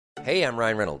Hey, I'm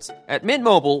Ryan Reynolds. At Mint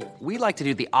Mobile, we like to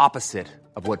do the opposite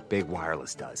of what Big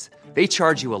Wireless does. They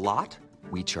charge you a lot,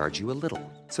 we charge you a little.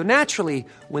 So naturally,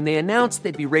 when they announced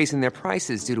they'd be raising their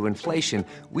prices due to inflation,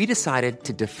 we decided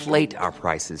to deflate our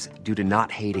prices due to not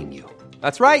hating you.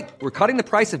 That's right. We're cutting the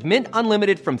price of Mint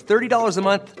Unlimited from $30 a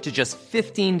month to just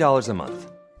 $15 a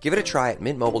month. Give it a try at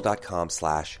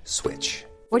mintmobile.com/switch.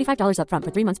 $45 up front for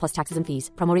 3 months plus taxes and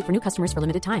fees. Promo rate for new customers for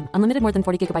limited time. Unlimited more than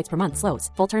 40 gigabytes per month. Slows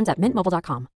full terms at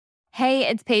mintmobile.com. Hey,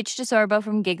 it's Paige DeSorbo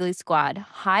from Giggly Squad.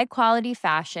 High quality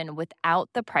fashion without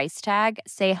the price tag.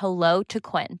 Say hello to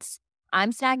Quince.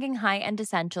 I'm snagging high-end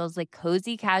essentials like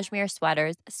cozy cashmere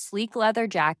sweaters, sleek leather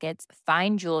jackets,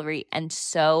 fine jewelry, and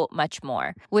so much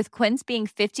more. With Quince being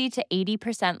 50 to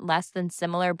 80% less than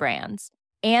similar brands.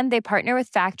 And they partner with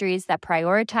factories that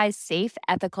prioritize safe,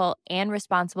 ethical, and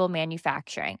responsible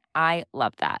manufacturing. I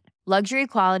love that. Luxury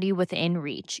quality within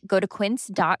reach. Go to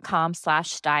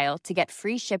quince.com/style to get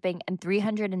free shipping and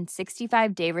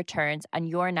 365-day returns on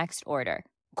your next order.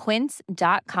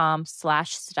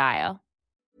 Quince.com/style.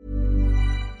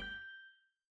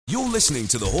 You're listening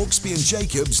to the Hawksby and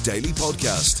Jacobs Daily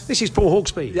Podcast. This is Paul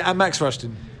Hawksby. Yeah, and Max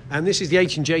Rushton. And this is the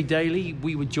H&J Daily.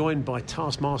 We were joined by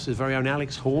Taskmaster's very own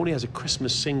Alex Horne. He has a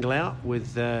Christmas single out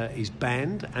with his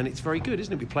band, and it's very good,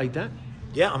 isn't it? We played that.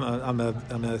 Yeah, I'm a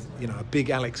big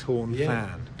Alex Horne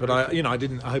fan, but I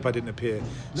hope I didn't appear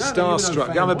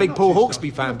starstruck. I'm a big Paul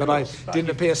Hawksby fan, but I didn't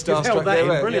appear starstruck. Held that in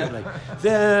brilliantly.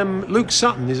 Yeah. Luke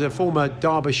Sutton is a former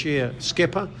Derbyshire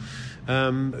skipper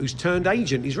who's turned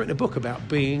agent. He's written a book about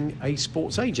being a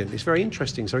sports agent. It's very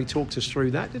interesting. So he talked us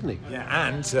through that, didn't he? Yeah,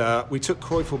 and we took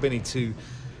Croy Forbini to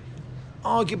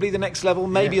arguably the next level,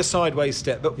 maybe a sideways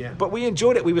step, but we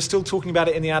enjoyed it. We were still talking about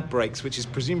it in the ad breaks, which is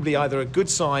presumably either a good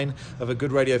sign of a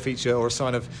good radio feature or a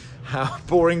sign of how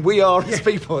boring we are as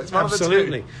people. It's one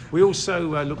absolutely. Of the two. We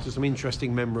also looked at some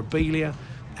interesting memorabilia,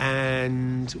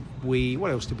 and what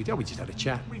else did we do? We just had a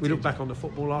chat. We looked back on the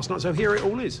football last night, so here it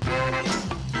all is.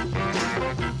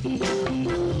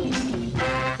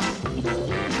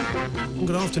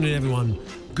 Good afternoon, everyone.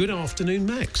 Good afternoon,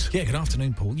 Max. Yeah, good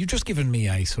afternoon, Paul. You've just given me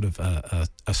a sort of a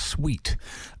sweet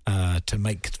to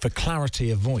make for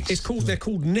clarity of voice. They're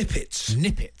called Nippets.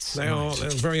 Nippets. They're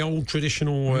very old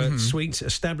traditional sweets,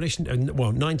 established in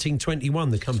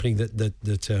 1921. The company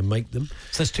that make them.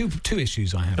 So there's two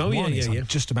issues I have. One is I'm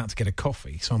just about to get a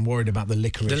coffee, so I'm worried about the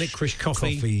licorice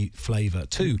coffee flavour.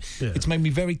 Two, it's made me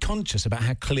very conscious about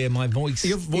how clear my voice is.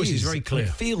 Your voice is very clear.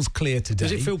 It feels clear today.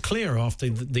 Does it feel clear after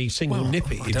the single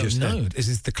nippet you just had? I don't know. Is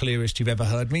this the clearest you've ever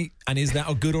heard me? And is that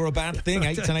a good or a bad thing?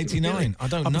 81089. I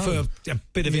don't know. I prefer a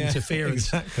bit of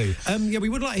interference. Exactly. We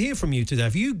would like to hear from you today.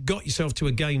 If you got yourself to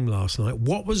a game last night,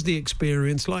 what was the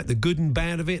experience like? The good and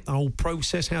bad of it? The whole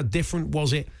process? How different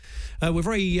was it? We're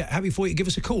very happy for you to give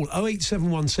us a call.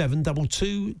 08717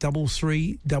 22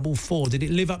 3344. Did it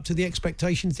live up to the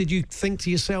expectations? Did you think to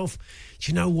yourself,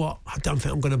 do you know what? I don't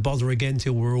think I'm going to bother again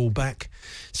till we're all back.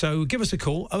 So give us a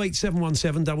call.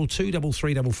 08717 22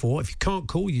 3344. If you can't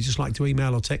call, you just like to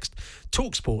email or text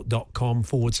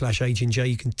talksport.com/H&J.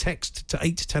 You can text to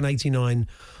 81089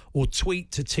 or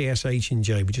tweet to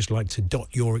TSH&J. We just like to dot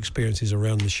your experiences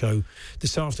around the show.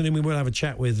 This afternoon we will have a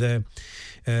chat with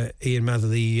Ian Mather,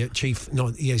 the chief. No,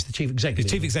 he's the chief executive. The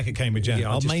chief executive at Cambridge. Yeah,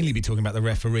 I'll mainly be talking about the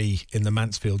referee in the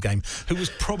Mansfield game, who was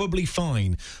probably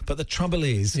fine. But the trouble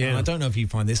is, and I don't know if you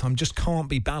find this, I just can't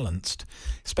be balanced,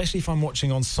 especially if I'm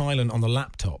watching on silent on the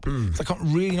laptop. So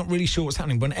not really sure what's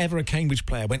happening. Whenever a Cambridge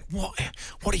player went, "What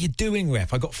are you doing,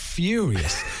 ref?" I got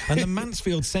furious. And the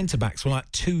Mansfield centre backs were like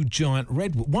two giant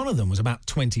redwood. One of them was about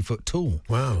 20 foot tall.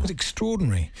 Wow, it was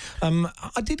extraordinary.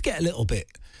 I did get a little bit.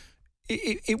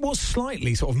 It was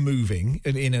slightly sort of moving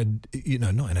in a,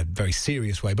 not in a very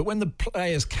serious way, but when the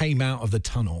players came out of the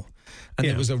tunnel and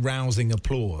there was a rousing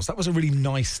applause, that was a really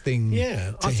nice thing.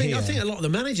 Yeah, I think a lot of the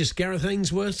managers, Gareth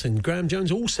Ainsworth and Graham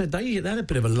Jones, all said they had a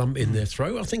bit of a lump in their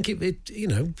throat. I think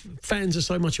fans are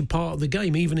so much a part of the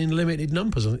game, even in limited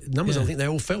numbers. I think they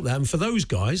all felt that, and for those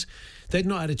guys, they'd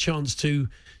not had a chance to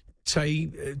say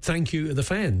thank you to the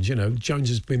fans. Jones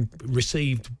has been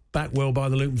received back well by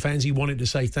the Luton fans. He wanted to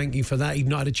say thank you for that. He'd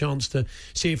not had a chance to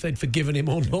see if they'd forgiven him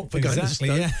or not for going to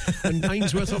Stoke. And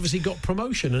Ainsworth obviously got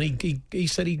promotion, and he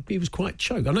said he was quite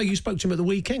choked. I know you spoke to him at the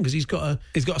weekend because he's got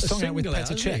a song out with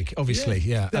Petr Cech, obviously.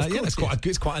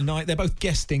 It's quite a night. They're both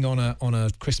guesting on a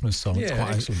Christmas song.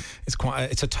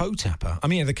 It's a toe tapper. I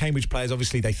mean, the Cambridge players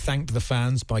obviously they thanked the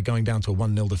fans by going down to a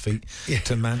 1-0 defeat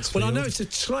to Mansfield. Well, I know it's a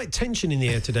slight tension in the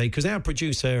air today because our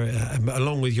producer,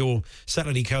 along with your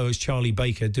Saturday co-host Charlie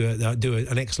Baker, do do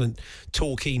an excellent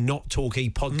Torquay, not Torquay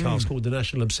podcast called The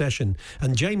National Obsession.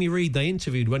 And Jamie Reid they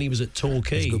interviewed when he was at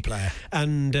Torquay. He's a good player.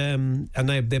 And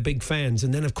they're big fans.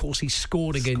 And then, of course, he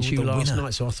scored against you last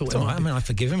night. So I thought... I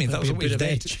forgive him. That was what he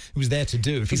was there to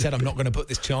do. If he said, I'm not going to put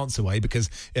this chance away because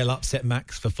it'll upset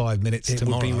Max for 5 minutes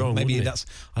tomorrow. Would be wrong, maybe that's...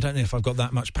 I don't know if I've got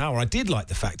that much power. I did like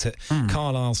the fact that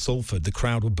Carlisle Salford, the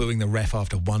crowd were booing the ref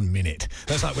after 1 minute.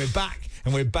 That's like, we're back.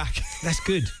 And we're back. That's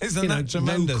good. Isn't that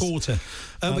tremendous? No quarter.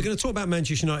 We're going to talk about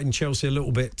Manchester United and Chelsea a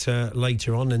little bit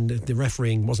later on, and the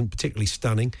refereeing wasn't particularly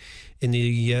stunning in the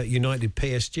United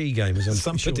PSG game. As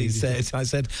somebody said,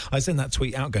 I sent that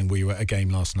tweet out going, "Were you at a game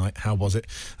last night? How was it?"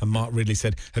 And Mark Ridley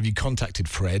said, "Have you contacted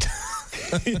Fred?"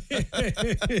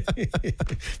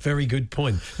 Very good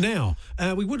point. Now,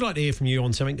 we would like to hear from you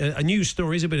on something. A news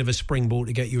story is a bit of a springboard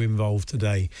to get you involved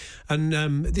today,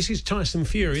 and this is Tyson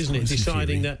Fury, isn't it?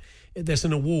 Deciding that there's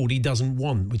an award he doesn't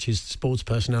want, which is Sports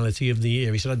Personality of the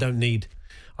Year. He said, I don't need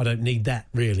that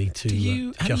really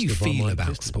to how do you feel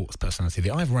about Sports Personality?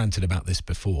 I've ranted about this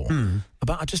before,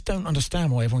 but I just don't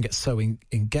understand why everyone gets so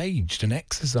engaged and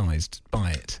exercised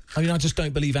by it. I mean, I just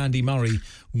don't believe Andy Murray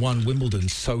won Wimbledon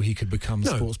so he could become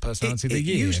Sports Personality of the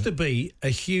Year. It used to be a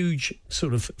huge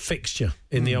sort of fixture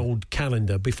in the old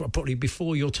calendar, probably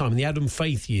before your time, in the Adam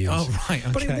Faith years. Oh, right,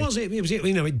 okay. But it was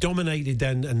it dominated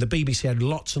then, and the BBC had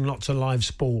lots and lots of live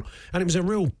sport, and it was a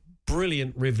real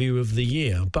brilliant review of the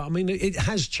year. But I mean, it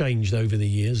has changed over the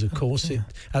years, of course,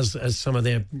 as some of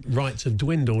their rights have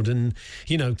dwindled, and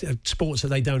sports that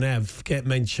they don't have get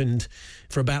mentioned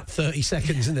for about 30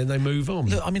 seconds and then they move on.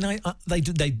 Look, I mean,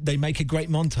 they make a great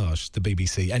montage, the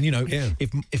BBC, and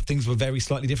if things were very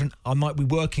slightly different,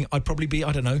 I'd probably be,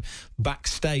 I don't know,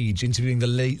 backstage interviewing the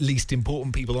least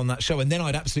important people on that show, and then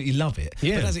I'd absolutely love it. But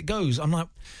as it goes, I'm like,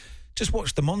 just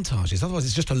watch the montages. Otherwise,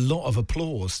 it's just a lot of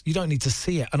applause. You don't need to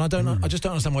see it. And I just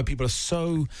don't understand why people are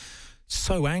so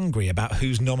angry about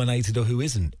who's nominated or who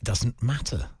isn't. It doesn't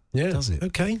matter. Yeah. Does it?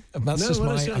 Okay. That's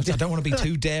I don't want to be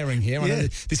too daring here. I know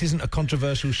this isn't a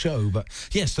controversial show, but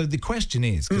yes. So the question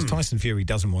is, because Tyson Fury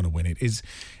doesn't want to win it, is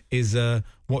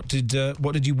what did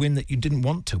you win that you didn't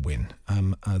want to win?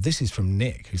 This is from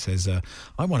Nick, who says,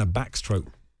 I won a backstroke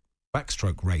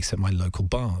race at my local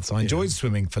baths. I enjoyed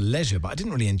swimming for leisure, but I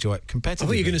didn't really enjoy it competitively. I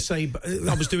thought you were going to say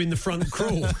I was doing the front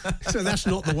crawl. So that's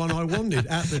not the one I wanted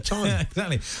at the time. Yeah,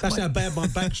 exactly. That's how bad my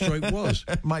backstroke was.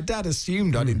 My dad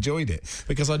assumed I'd enjoyed it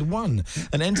because I'd won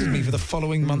and entered me for the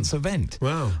following month's event.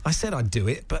 Wow. I said I'd do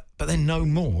it, but then no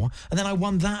more. And then I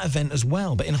won that event as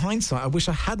well. But in hindsight, I wish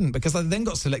I hadn't, because I then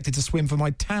got selected to swim for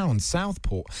my town,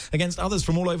 Southport, against others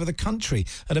from all over the country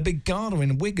at a big gala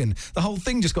in Wigan. The whole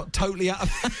thing just got totally out of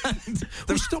hand.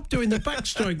 Well, stop doing the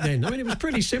backstroke then. I mean, it was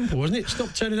pretty simple, wasn't it?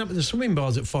 Stop turning up at the swimming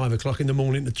bars at 5 o'clock in the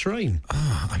morning to train.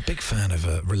 I'm a big fan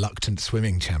of reluctant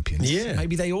swimming champions. Yeah.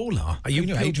 Maybe they all are.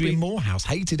 Adrian Morehouse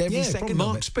hated every second of it.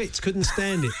 Mark Spitz couldn't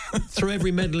stand it. Threw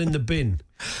every medal in the bin.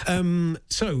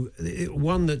 So,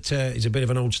 one that is a bit of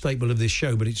an old staple of this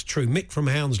show, but it's true. Mick from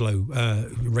Hounslow,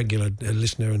 regular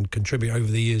listener and contributor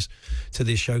over the years to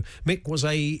this show. Mick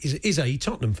is a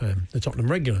Tottenham fan, a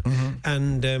Tottenham regular,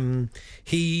 and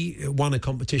he won a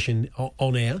competition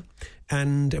on air.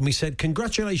 And we said,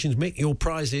 congratulations, Mick, your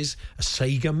prize is a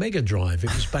Sega Mega Drive.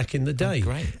 It was back in the day.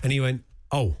 Great. And he went,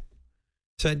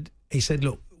 he said,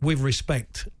 look, with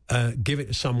respect, give it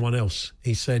to someone else.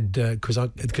 He said,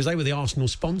 because they were the Arsenal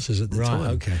sponsors at the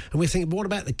time. Okay. And we're thinking, what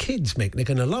about the kids, Mick? They're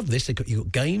going to love this. You've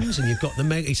got games and you've got the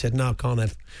Mega. He said, no, can't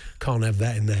have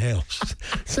that in the house.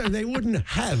 So they wouldn't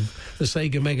have the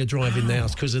Sega Mega Drive in the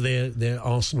house because of their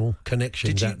Arsenal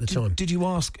connections at the time. Did you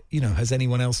ask, has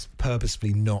anyone else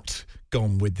purposefully not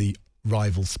gone with the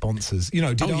rival sponsors? Did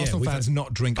Arsenal fans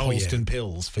not drink Holston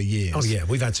pills for years? Oh, yeah,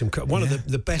 we've had some... One of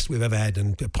the best we've ever had,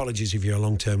 and apologies if you're a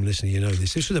long-term listener, you know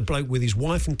this. This was a bloke with his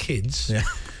wife and kids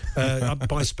up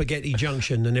by Spaghetti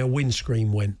Junction, and their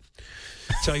windscreen went.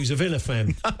 So he was a Villa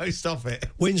fan. No, stop it.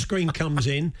 Windscreen comes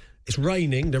in, it's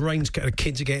raining, the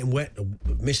kids are getting wet, the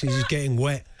missus is getting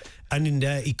wet, and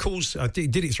he calls, I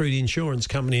did it through the insurance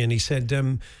company, and he said,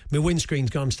 my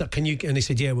windscreen's gone, I'm stuck, can you... And he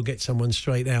said, yeah, we'll get someone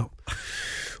straight out.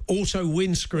 Also,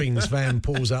 windscreens van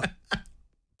pulls up.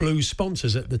 Blue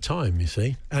sponsors at the time, you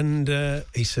see. And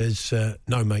he says,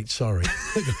 no, mate, sorry.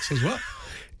 He says, what?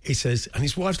 He says, and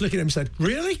his wife's looking at him and said,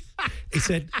 really? He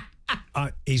said,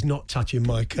 he's not touching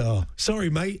my car.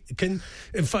 Sorry, mate.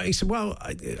 In fact, he said, well,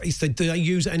 he said, do they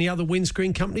use any other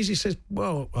windscreen companies? He says,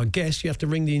 well, I guess you have to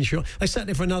ring the insurance. They sat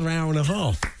there for another hour and a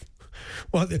half.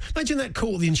 Well, imagine that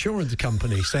call, the insurance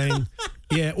company saying,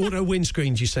 yeah, auto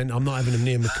windscreens you sent, I'm not having them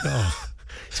near my car.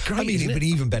 It's great. I mean, it'd been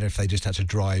even better if they just had to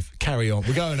drive. Carry on.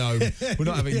 We're going home. We're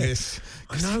not having this.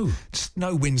 I know. Just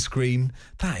no windscreen.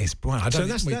 That is. Well, I don't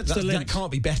that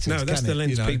can't be better. No, that's the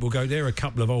lens people go. There are a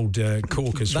couple of old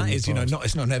corkers. That is,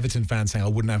 it's not an Everton fan saying I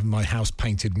wouldn't have my house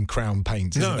painted in crown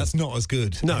paint. No, that's not as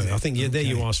good. No, I think there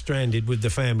you are, stranded with the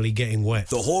family getting wet.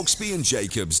 The Hawksbee and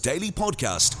Jacobs Daily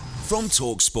Podcast from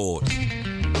TalkSport.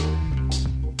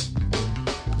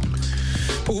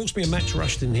 Paul Hawksbee and Max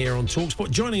Rushton here on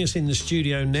TalkSport. Joining us in the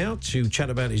studio now to chat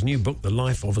about his new book, The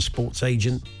Life of a Sports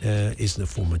Agent, is the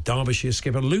former Derbyshire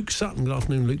skipper, Luke Sutton. Good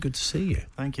afternoon, Luke. Good to see you.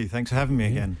 Thank you. Thanks for having me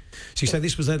again. So you say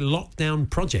this was a lockdown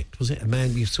project, was it? A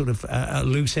man you sort of, at a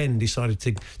loose end, decided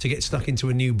to get stuck into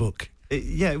a new book.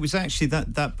 It was actually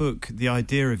that book, the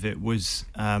idea of it was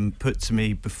put to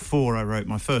me before I wrote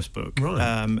my first book. Right.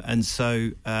 And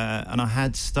I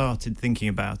had started thinking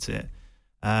about it.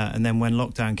 And then when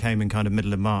lockdown came in kind of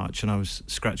middle of March and I was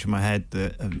scratching my head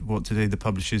what to do, the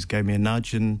publishers gave me a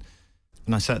nudge and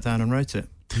I sat down and wrote it.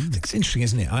 It's interesting,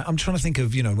 isn't it? I'm trying to think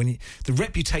of, when the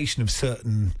reputation of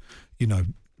certain,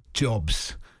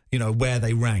 jobs, where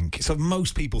they rank. So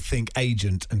most people think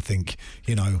agent and think,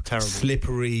 terrible,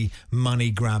 slippery,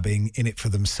 money grabbing, in it for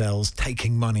themselves,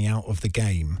 taking money out of the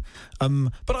game.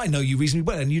 But I know you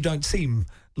reasonably well and you don't seem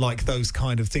like those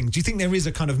kind of things. Do you think there is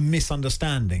a kind of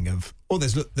misunderstanding of,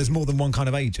 there's more than one kind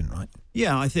of agent, right?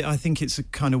 Yeah, I think it's a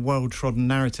kind of well-trodden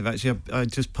narrative. Actually, I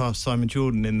just passed Simon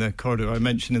Jordan in the corridor. I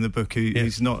mentioned in the book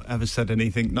who's not ever said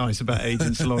anything nice about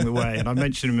agents along the way, and I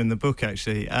mentioned him in the book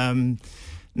actually.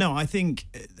 No, I think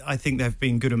there have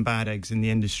been good and bad eggs in the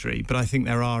industry, but I think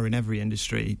there are in every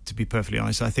industry, to be perfectly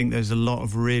honest. I think there's a lot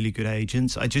of really good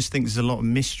agents. I just think there's a lot of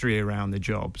mystery around the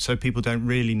job, so people don't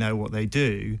really know what they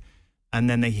do. And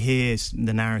then they hear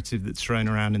the narrative that's thrown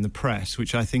around in the press,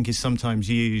 which I think is sometimes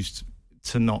used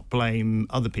to not blame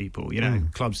other people.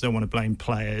 Clubs don't want to blame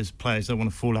players. Players don't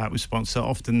want to fall out with sponsors. So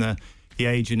often the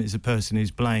agent is a person who's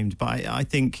blamed. But I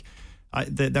think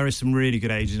there are some really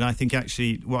good agents. And I think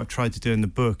actually what I've tried to do in the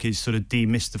book is sort of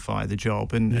demystify the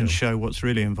job and show what's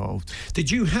really involved.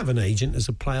 Did you have an agent as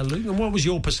a player, Luke? And what was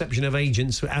your perception of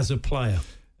agents as a player?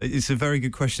 It's a very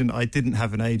good question. I didn't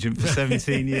have an agent for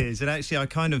 17 years. And actually,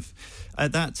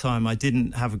 at that time, I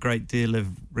didn't have a great deal of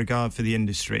regard for the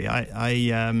industry.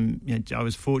 I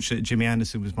was fortunate. Jimmy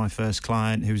Anderson was my first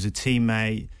client, who was a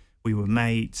teammate. We were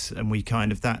mates, and we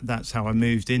kind of, that's how I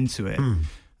moved into it.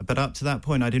 But up to that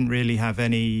point, I didn't really have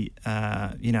any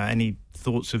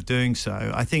thoughts of doing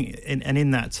so. I think,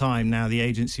 in that time now, the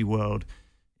agency world,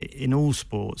 in all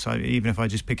sports, even if I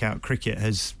just pick out cricket,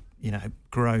 has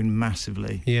grown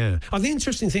massively. Yeah. The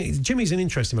interesting thing, Jimmy's an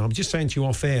interesting man. I'm just saying to you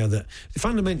off air that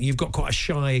fundamentally you've got quite a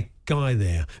shy guy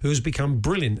there who has become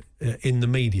brilliant in the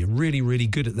media, really, really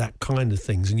good at that kind of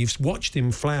things. And you've watched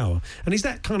him flower. And is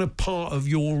that kind of part of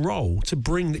your role to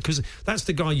bring, because that's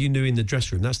the guy you knew in the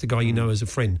dressing room, that's the guy you know as a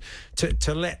friend,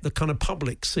 to let the kind of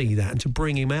public see that and to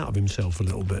bring him out of himself a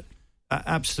little bit?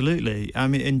 Absolutely. I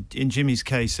mean, in Jimmy's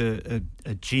case, a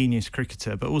genius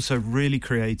cricketer, but also really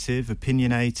creative,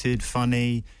 opinionated,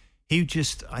 funny. He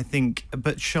just, I think,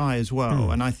 but shy as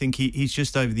well. And I think he's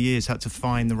just over the years had to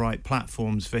find the right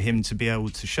platforms for him to be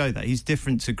able to show that. He's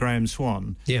different to Graham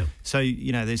Swan. Yeah. So,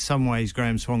 there's some ways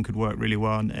Graham Swan could work really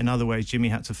well. And in other ways, Jimmy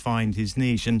had to find his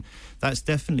niche. And that's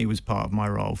definitely was part of my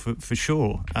role, for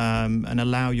sure. And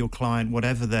allow your client,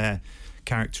 whatever their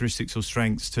characteristics or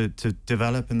strengths, to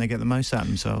develop, and they get the most out of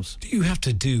themselves. Do you have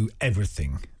to do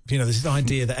everything? This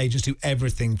idea that agents do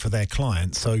everything for their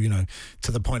clients, so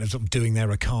to the point of sort of doing their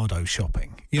Ocado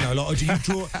shopping. Or do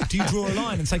you draw a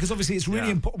line and say, because obviously it's really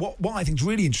important. What I think is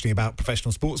really interesting about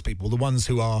professional sports people, the ones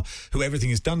who everything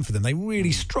is done for them, they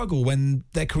really struggle when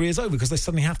their career's over because they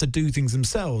suddenly have to do things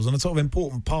themselves. And a sort of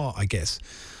important part, I guess,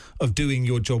 of doing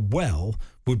your job well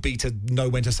would be to know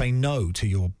when to say no to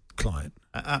your client.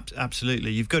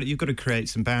 Absolutely. You've got to create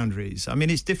some boundaries. I mean,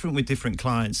 it's different with different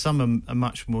clients. Some are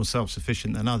much more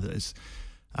self-sufficient than others.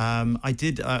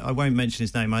 I won't mention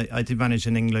his name. I did manage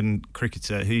an England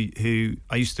cricketer who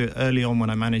I used to, early on when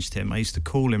I managed him, I used to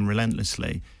call him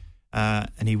relentlessly,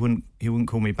 and he wouldn't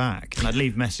call me back. And I'd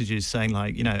leave messages saying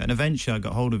and eventually I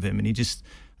got hold of him and I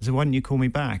said, why didn't you call me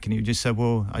back? And he would just say,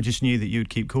 well, I just knew that you would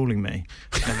keep calling me.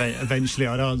 And eventually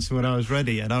I'd answer when I was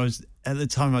ready. And at the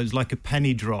time, I was like a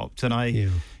penny dropped. And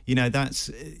that's,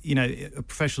 a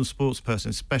professional sports person,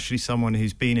 especially someone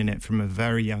who's been in it from a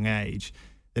very young age,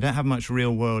 they don't have much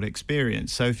real world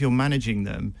experience. So if you're managing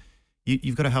them,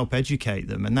 you've got to help educate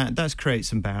them. And that's create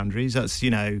some boundaries. That's,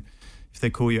 if they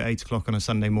call you at 8 o'clock on a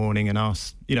Sunday morning and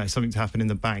ask, something to happen in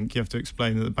the bank, you have to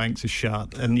explain that the banks are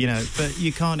shut. And, but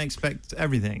you can't expect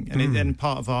everything. And, and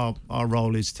part of our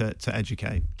role is to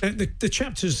educate. The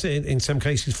chapters, in some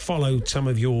cases, follow some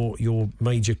of your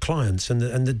major clients and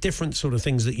the different sort of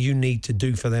things that you need to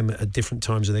do for them at different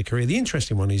times of their career. The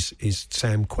interesting one is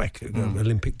Sam Quek,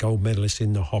 Olympic gold medalist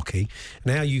in the hockey,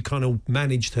 and how you kind of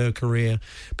managed her career,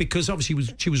 because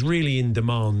obviously she was really in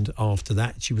demand after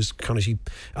that. She was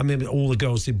I mean, all the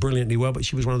girls did brilliantly well, but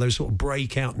she was one of those sort of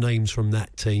breakout names from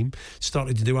that team.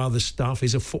 Started to do other stuff.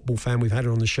 Is a football fan. We've had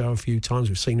her on the show a few times.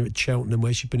 We've seen her at Cheltenham,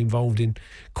 where she's been involved in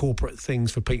corporate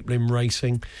things for people in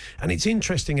racing. And it's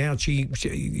interesting how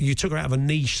you took her out of a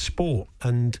niche sport.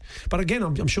 But again,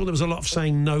 I'm sure there was a lot of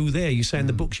saying no there. You say in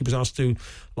the book she was asked to do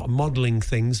a lot of modelling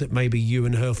things that maybe you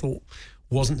and her thought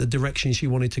wasn't the direction she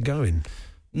wanted to go in.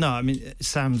 No, I mean,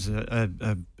 Sam's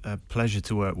a pleasure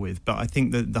to work with, but I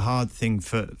think that the hard thing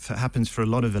for happens for a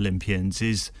lot of Olympians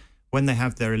is when they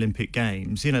have their Olympic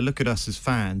Games, look at us as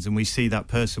fans and we see that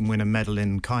person win a medal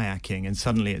in kayaking and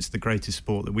suddenly it's the greatest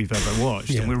sport that we've ever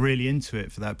watched and we're really into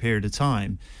it for that period of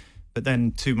time. But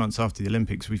then 2 months after the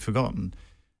Olympics, we've forgotten.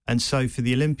 And so for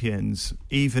the Olympians,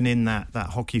 even in that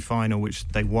hockey final, which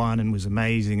they won and was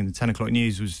amazing and the 10 o'clock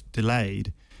news was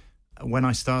delayed, when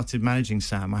I started managing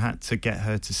Sam, I had to get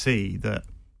her to see that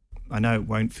I know it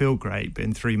won't feel great, but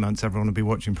in 3 months, everyone will be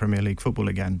watching Premier League football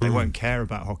again. They won't care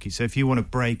about hockey. So if you want to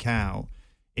break out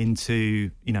into,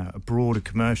 a broader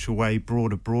commercial way,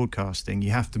 broader broadcasting,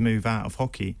 you have to move out of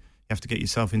hockey. You have to get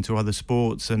yourself into other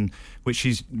sports, and which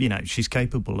she's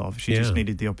capable of. She just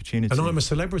needed the opportunity. And I'm a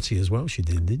Celebrity as well. She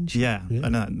didn't she? Yeah.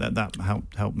 And that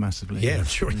helped massively. Yeah, I'm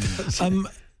sure it does.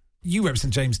 You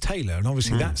represent James Taylor, and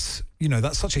obviously that's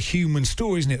such a human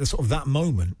story, isn't it? The sort of that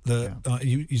moment that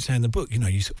you say in the book,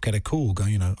 you sort of get a call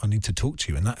going, I need to talk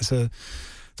to you, and that's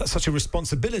such a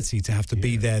responsibility to have to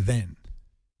be there then.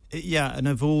 Yeah, and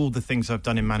of all the things I've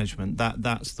done in management,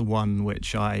 that's the one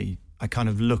which I kind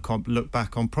of look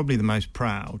back on, probably the most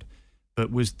proud, but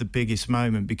was the biggest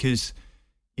moment because,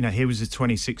 here was a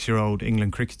 26-year-old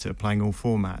England cricketer playing all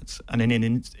formats, and in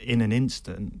an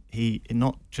instant, he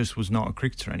was not a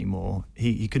cricketer anymore.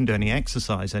 He couldn't do any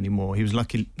exercise anymore. He was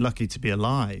lucky to be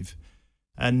alive,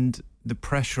 and the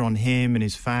pressure on him and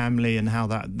his family and how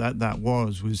that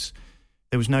was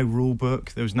there was no rule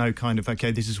book. There was no kind of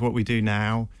this is what we do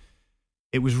now.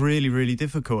 It was really, really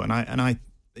difficult, and I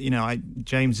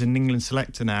James is an England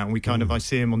selector now, and we I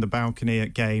see him on the balcony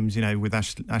at games, with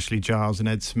Ashley Giles and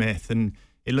Ed Smith, and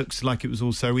it looks like it was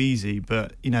all so easy,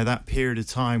 but that period of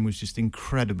time was just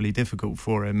incredibly difficult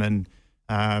for him, and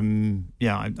I'm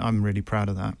really proud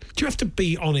of that. Do you have to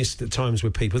be honest at times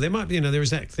with people? There might be, there is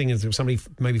that thing of somebody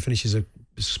maybe finishes a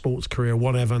sports career or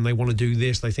whatever, and they want to do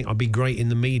this. They think I'll be great in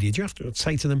the media. Do you have to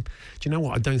say to them, do you know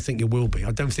what? I don't think you will be.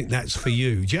 I don't think that's for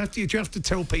you. Do you have to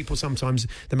tell people sometimes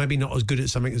they're maybe not as good at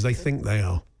something as they think they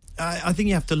are? I think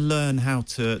you have to learn how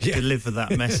to deliver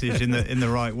that message in the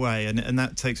right way, and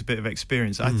that takes a bit of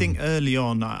experience. I think early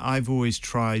on, I've always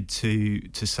tried to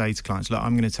say to clients, look,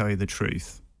 I'm going to tell you the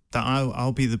truth. That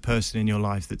I'll be the person in your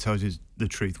life that tells you the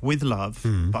truth with love,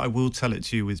 but I will tell it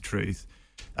to you with truth.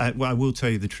 I will tell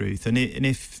you the truth, and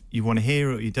if you want to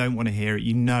hear it or you don't want to hear it,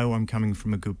 I'm coming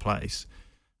from a good place.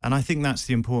 And I think that's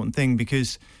the important thing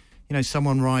because,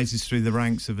 someone rises through the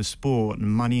ranks of a sport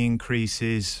and money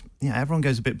increases, everyone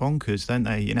goes a bit bonkers, don't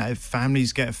they?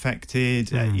 Families get affected,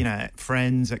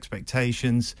 friends,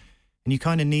 expectations. And you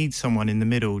kind of need someone in the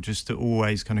middle just to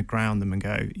always kind of ground them and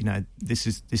go, this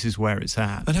is where it's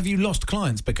at. And have you lost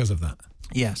clients because of that?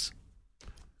 Yes.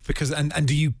 Because and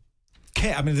do you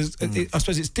care? I mean, I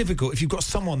suppose it's difficult if you've got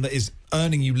someone that is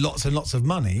earning you lots and lots of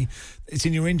money. It's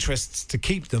in your interests to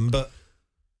keep them, but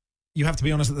you have to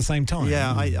be honest at the same time.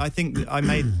 Yeah, I think that I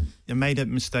made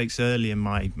mistakes early in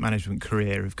my management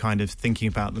career of kind of thinking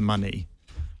about the money.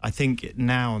 I think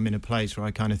now I'm in a place where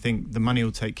I kind of think the money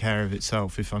will take care of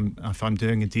itself if I'm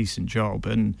doing a decent job.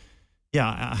 And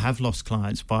I have lost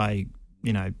clients by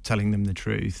telling them the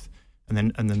truth and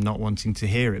then not wanting to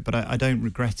hear it. But I don't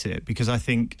regret it because I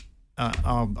think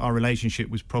our relationship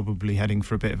was probably heading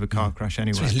for a bit of a car crash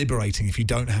anyway. So it's liberating if you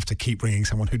don't have to keep ringing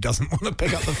someone who doesn't want to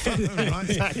pick up the phone.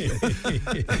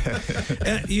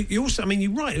 Exactly. You also,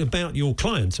 you write about your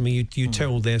clients. You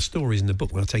tell their stories in the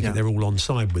book. Well, I take it they're all on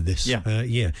side with this.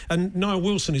 Yeah. And Niall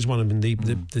Wilson is one of them,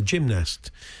 the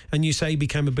gymnast. And you say he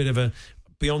became a bit of a,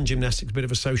 beyond gymnastics, a bit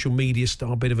of a social media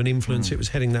star, a bit of an influence. It was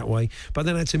heading that way. But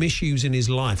then had some issues in his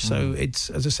life. So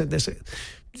it's, as I said,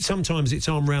 sometimes it's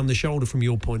arm round the shoulder from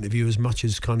your point of view as much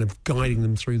as kind of guiding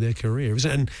them through their career,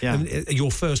 isn't it? And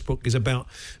your first book is about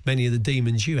many of the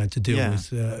demons you had to deal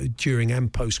with during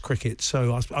and post cricket.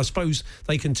 So I suppose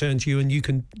they can turn to you and you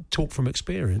can talk from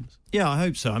experience. Yeah, I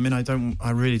hope so. I mean,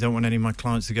 I really don't want any of my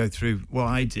clients to go through what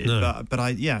I did,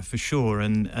 but for sure.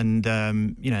 And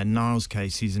in Niall's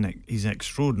case, he's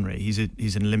extraordinary.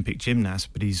 He's an Olympic gymnast,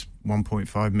 but he's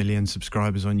 1.5 million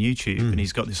subscribers on YouTube, and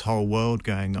he's got this whole world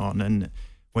going on. And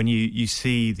when you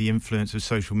see the influence of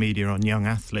social media on young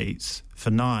athletes, for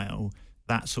Niall,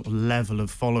 that sort of level of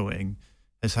following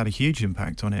has had a huge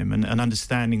impact on him, and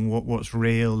understanding what's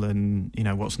real and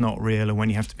what's not real, and when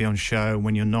you have to be on show,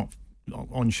 when you're not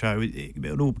on show,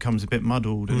 it all becomes a bit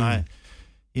muddled. And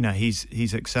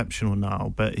he's exceptional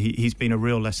now, but he's been a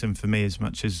real lesson for me as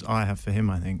much as I have for him,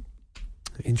 I think.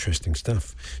 Interesting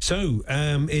stuff. So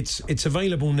it's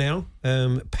available now.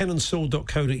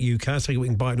 Penandsword.co.uk. I think we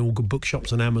can buy it in all good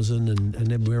bookshops and Amazon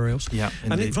and everywhere else. Yeah,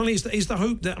 and it finally is the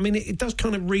hope that, I mean, it does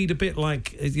kind of read a bit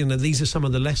like, these are some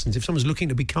of the lessons. If someone's looking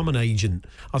to become an agent,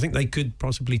 I think they could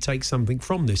possibly take something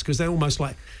from this, because they're almost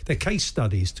like they're case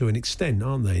studies to an extent,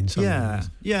 aren't they? In some ways.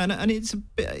 And it's a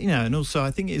bit, and also I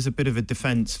think it is a bit of a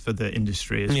defence for the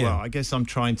industry as well. I guess I'm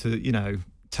trying to,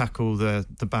 tackle the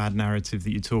bad narrative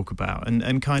that you talk about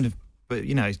and kind of, but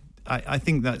I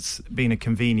think that's been a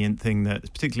convenient thing that,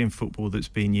 particularly in football, that's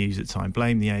been used at times.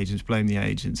 Blame the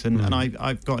agents, and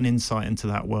I've got an insight into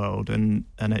that world, and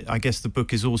I guess the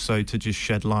book is also to just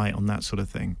shed light on that sort of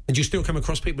thing. And do you still come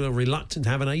across people who are reluctant to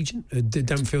have an agent,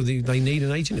 don't feel they need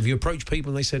an agent? Have you approached people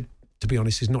and they said, to be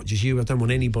honest, it's not just you, I don't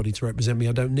want anybody to represent me,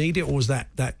 I don't need it, or is that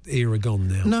era gone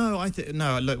now?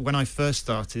 No, look, when I first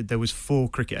started, there was 4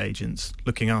 cricket agents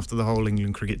looking after the whole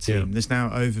England cricket team. Yeah. There's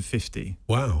now over 50.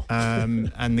 Wow.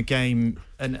 And the game,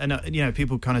 and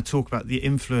people kind of talk about the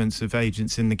influence of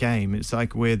agents in the game. It's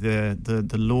like we're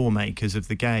the lawmakers of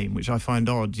the game, which I find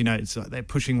odd. It's like they're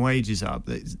pushing wages up.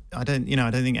 I don't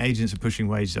think agents are pushing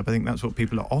wages up. I think that's what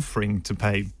people are offering to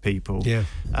pay people. Yeah.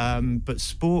 But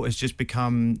sport has just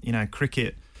become,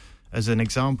 cricket, as an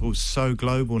example, is so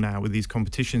global now with these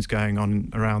competitions going on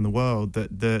around the world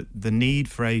that the need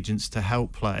for agents to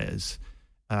help players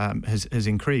has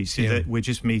increased. That we're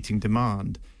just meeting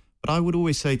demand. But I would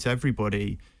always say to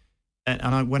everybody,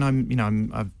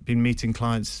 I've been meeting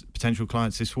potential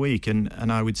clients this week,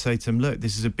 and I would say to them, look,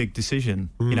 this is a big decision.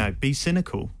 Be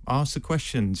cynical, ask the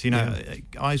questions.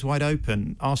 Eyes wide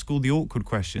open, ask all the awkward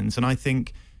questions. And I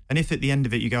think. And if at the end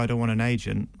of it you go, I don't want an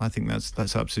agent, I think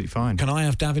that's absolutely fine. Can I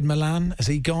have David Milan? Has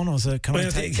he gone? Or you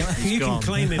can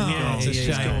claim him, he's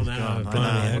gone.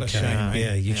 What a shame.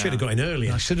 Yeah, you should have got in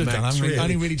earlier. I should have done. I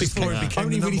only really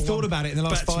thought about it in the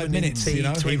last 5 minutes.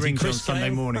 He rings on Sunday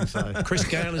morning. So. Chris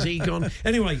Gale, has he gone?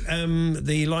 Anyway,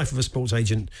 The Life of a Sports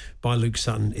Agent by Luke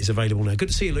Sutton is available now. Good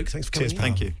to see you, Luke. Thanks for coming. Cheers,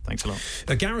 thank you. Thanks a lot.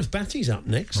 Gareth Batty's up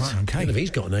next. Right, okay. I don't know if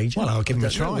he's got an agent. Well, I'll give him a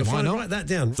try. Why not? Write that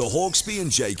down. The Hawksbee and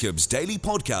Jacobs Daily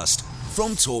Podcast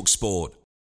from TalkSport.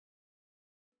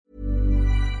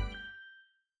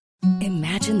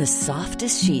 Imagine the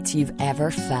softest sheets you've ever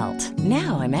felt.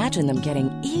 Now imagine them getting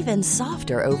even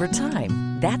softer over time.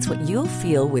 That's what you'll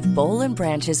feel with Boll &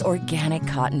 Branch's organic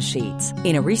cotton sheets.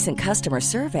 In a recent customer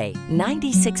survey,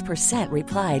 96%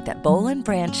 replied that Boll &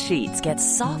 Branch sheets get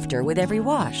softer with every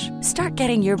wash. Start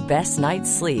getting your best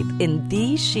night's sleep in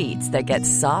these sheets that get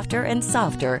softer and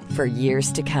softer for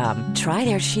years to come. Try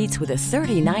their sheets with a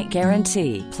 30-night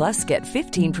guarantee. Plus, get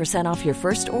 15% off your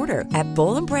first order at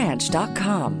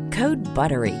bollandbranch.com. Code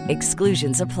BUTTERY.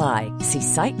 Exclusions apply. See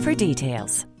site for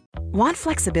details. Want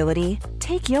flexibility?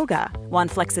 Take yoga.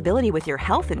 Want flexibility with your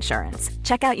health insurance?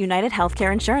 Check out United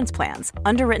Healthcare Insurance Plans.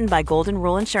 Underwritten by Golden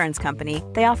Rule Insurance Company,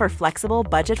 they offer flexible,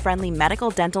 budget-friendly medical,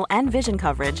 dental, and vision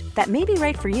coverage that may be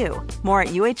right for you. More at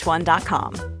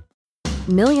UH1.com.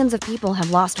 Millions of people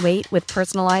have lost weight with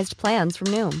personalized plans from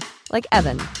Noom. Like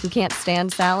Evan, who can't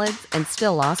stand salads and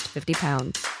still lost 50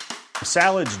 pounds.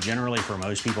 Salads generally for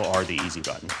most people are the easy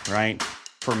button, right?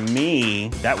 For me,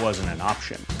 that wasn't an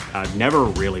option. I never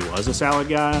really was a salad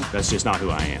guy. That's just not who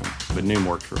I am. But Noom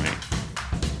worked for me.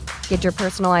 Get your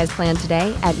personalized plan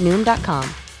today at Noom.com.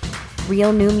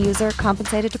 Real Noom user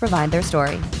compensated to provide their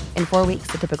story. In 4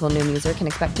 weeks, the typical Noom user can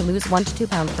expect to lose 1 to 2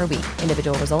 pounds per week.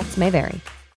 Individual results may vary.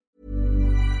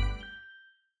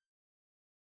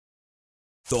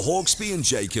 The Hawksbee and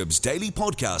Jacobs Daily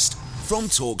Podcast from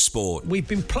TalkSport. We've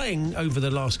been playing over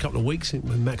the last couple of weeks,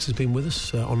 when Max has been with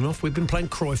us on and off, we've been playing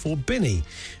Cruyff or Binny,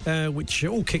 which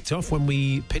all kicked off when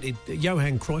we pitted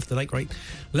Johan Cruyff, the late great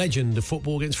legend of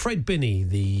football, against Fred Binny,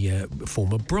 the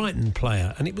former Brighton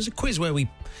player. And it was a quiz where we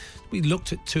we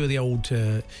looked at two of the old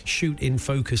Shoot in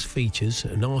Focus features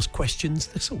and asked questions,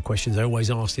 the sort of questions they always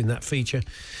asked in that feature.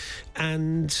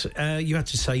 And you had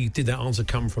to say, did that answer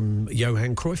come from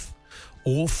Johan Cruyff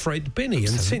or Fred Binney? And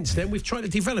since then, we've tried to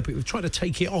develop it. We've tried to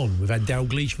take it on. We've had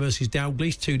Dalglish versus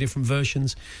Dalglish, two different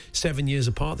versions, 7 years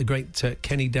apart, the great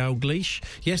Kenny Dalglish.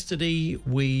 Yesterday,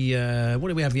 what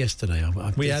did we have yesterday?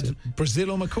 We had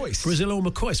Brazil or McCoist. Brazil or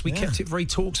McCoist. We kept it very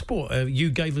talk sport. You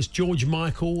gave us George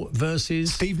Michael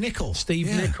versus... Steve Nicol.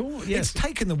 Nicol, yes. It's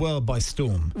taken the world by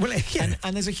storm. Well, yeah.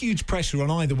 And there's a huge pressure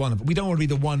on either one of us. We don't want to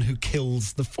be the one who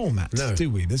kills the format, do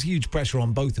we? There's huge pressure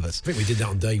on both of us. I think we did that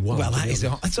on day one. Well,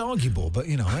 it's arguable. But,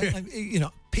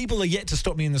 people are yet to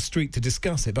stop me in the street to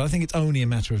discuss it, but I think it's only a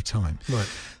matter of time. Right.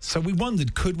 So we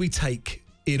wondered, could we take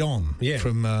it on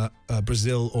from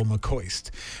Brazil or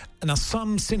McCoist? Now,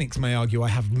 some cynics may argue I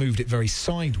have moved it very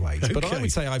sideways, but I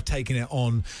would say I've taken it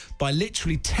on by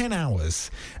literally 10 hours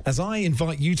as I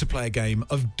invite you to play a game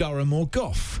of Durham or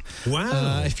Goff.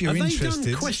 Wow. If you're interested. Have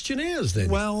they done questionnaires then?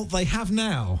 Well, they have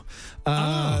now.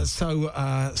 So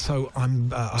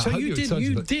I'm... so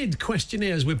you did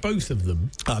questionnaires with both of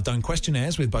them? I've done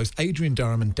questionnaires with both Adrian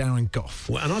Durham and Darren Goff.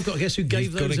 Well, and I've got to guess who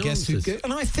gave those answers.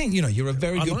 And I think, you're a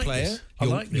very good player.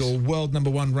 Your world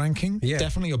number one ranking. Yeah.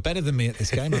 Definitely, you're better than me at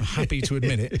this game. I'm happy to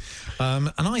admit it.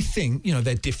 And I think,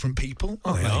 they're different people.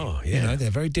 They are, yeah. They're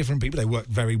very different people. They work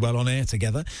very well on air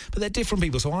together. But they're different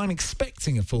people. So I'm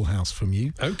expecting a full house from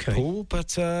you, Paul.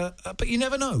 But you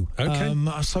never know. Okay.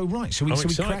 Shall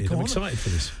we crack on? I'm excited for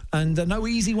this. And no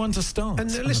easy one to start. And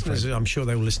the listeners, I'm sure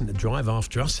they will listen to Drive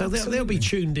after us. So they'll be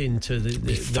tuned in to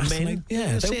the men.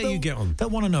 Yeah, see how you get on. They'll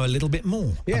want to know a little bit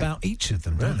more about each of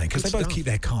them, don't they? Because they both keep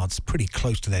their cards pretty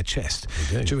close to their chest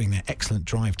during their excellent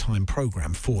drive time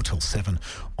programme, 4 till 7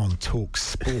 on Talk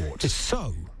Sport.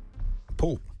 So,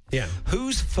 Paul,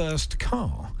 whose first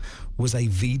car was a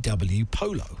VW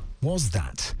Polo? Was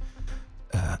that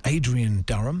Adrian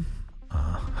Durham,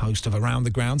 host of Around the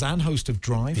Grounds and host of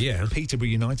Drive, Peterborough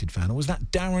United fan, or was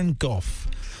that Darren Goff,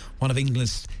 one of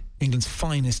England's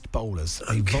finest bowlers,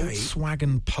 a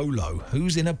Volkswagen Polo?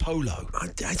 Who's in a Polo?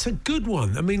 It's a good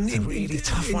one. I mean, it's a really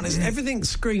tough one, isn't it? Everything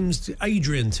screams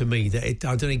Adrian to me that I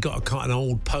don't know, he got an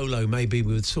old Polo, maybe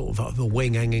with sort of a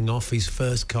wing hanging off his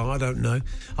first car. I don't know.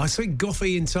 I think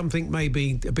Goffey in something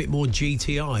maybe a bit more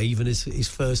GTI, even his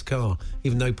first car,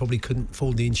 even though he probably couldn't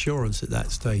afford the insurance at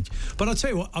that stage. But I'll tell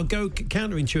you what, I'll go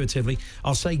counterintuitively.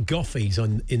 I'll say Goffey's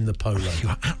in the Polo. You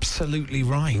are absolutely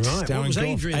right. What was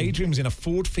Adrian? Adrian was in a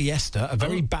Ford Fiesta, a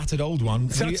very battered old one.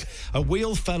 A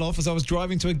wheel fell off as I was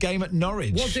driving to a game at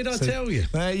Norwich. What did I tell you?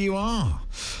 There you are.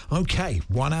 Okay,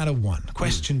 1 out of 1.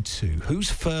 Question 2. Whose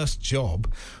first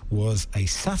job was a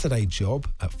Saturday job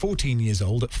at 14 years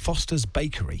old at Foster's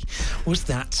Bakery? Was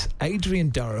that Adrian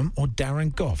Durham or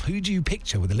Darren Goff? Who do you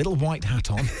picture with a little white hat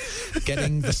on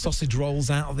getting the sausage rolls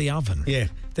out of the oven? Yeah,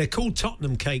 they're called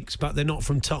Tottenham cakes, but they're not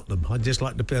from Tottenham. I'd just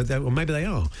like to... Or maybe they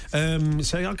are.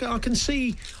 So I can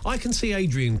see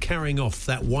Adrian carrying off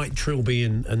that white trilby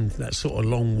and that sort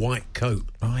of long white coat.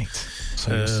 Right.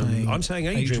 So you're saying... I'm saying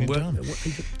Adrian.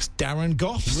 It's Darren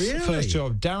Goff's first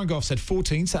job. Darren Goff said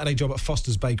 14, Saturday job at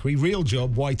Foster's Bakery. Real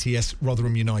job, YTS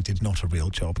Rotherham United. Not a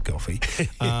real job, Goffey.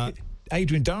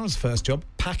 Adrian Durham's first job,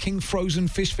 packing frozen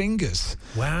fish fingers.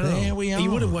 Wow. There we are. He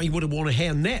would have worn a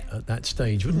hairnet at that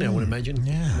stage, wouldn't he? I would imagine.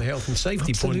 Yeah. From a health and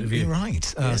safety point of view. Right.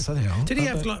 So they are. Did he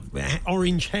have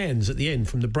orange hands at the end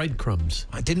from the breadcrumbs?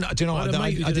 I didn't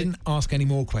ask any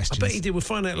more questions. I bet he did. We'll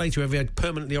find out later if he had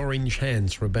permanently orange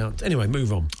hands for about... Anyway,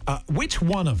 move on. Which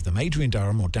one of them, Adrian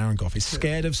Durham or Darren Goff, is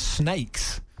scared of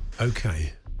snakes?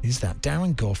 Okay. Is that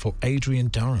Darren Goff or Adrian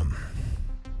Durham?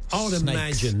 I would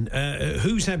imagine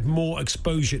who's had more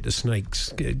exposure to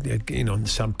snakes, on the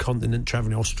subcontinent,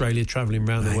 travelling Australia, travelling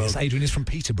around the world. Yes, Adrian is from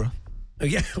Peterborough.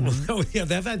 Yeah,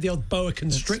 they've had the odd boa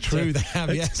constrictor. That's true, they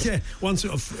have, yes. Yeah, one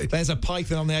sort of... There's a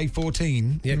python on the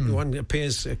A14. Yeah, one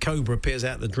a cobra appears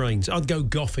out the drains. I'd go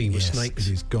Goffey with snakes.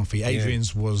 It is Goffey.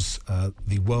 Adrian's was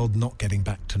the world not getting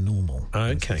back to normal.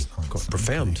 Okay, quite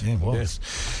profound. Yeah, it was. Yeah.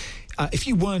 If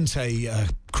you weren't a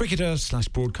cricketer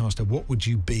 / broadcaster, what would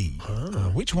you be?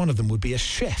 Which one of them would be a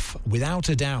chef, without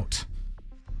a doubt?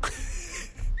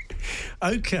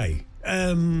 Okay.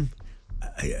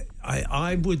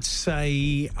 I would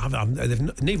say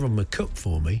neither of them are cook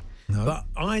for me. No. But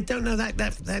I don't know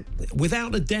that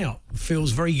without a doubt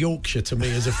feels very Yorkshire to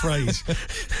me as a phrase.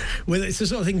 Well, it's the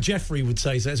sort of thing Jeffrey would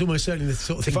say. So it's almost certainly the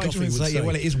sort of thing Goffey would say.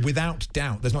 Well, it is without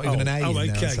doubt. There's not even an A in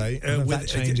there. So that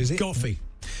changes it. Goffey.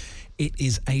 It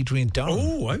is Adrian Durham.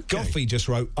 Oh, okay. Goffey just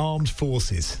wrote Armed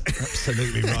Forces.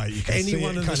 Absolutely right. You can Any see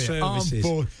one it, of the services.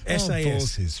 Armed SAS.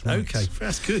 Forces. Right. Okay,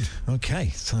 that's good. Okay,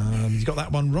 so you got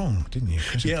that one wrong, didn't you?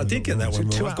 Yeah, I did get that one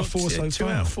wrong. 2 out of 4 so far. 2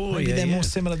 out of 4, Maybe they're more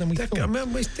similar than we thought. I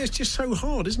mean, it's just so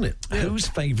hard, isn't it? Yeah. Whose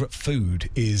favourite food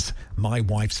is my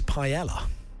wife's paella?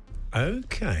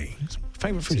 Okay.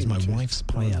 Favourite food is my wife's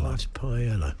paella. My wife's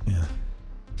paella. Yeah.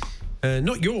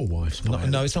 Not your wife's paella.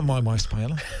 No, it's not my wife's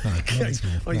paella. No,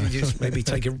 You just maybe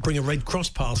bring a Red Cross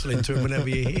parcel into it whenever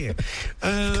you're here.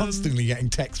 Constantly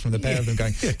getting texts from the pair of them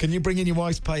going, can you bring in your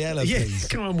wife's paella, please?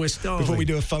 Come on, we're starving. Before we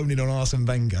do a phone-in on Arsene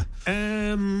Wenger.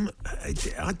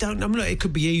 I don't know. It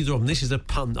could be either of them. This is a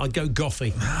punt. I'd go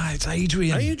Goffey. It's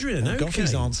Adrian. Okay.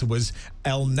 Goffey's answer was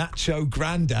El Nacho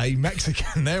Grande,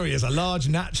 Mexican. There he is, a large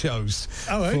nachos.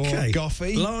 Oh, okay. For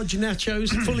Goffey. Large nachos,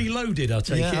 fully loaded, I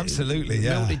take it. Yeah, absolutely,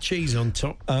 yeah. Melted cheese on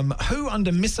top. Who,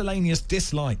 under miscellaneous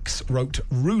dislikes, wrote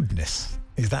rudeness?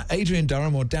 Is that Adrian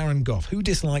Durham or Darren Goff? Who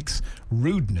dislikes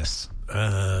rudeness?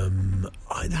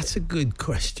 That's a good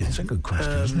question. It's a good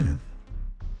question, isn't it?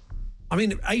 I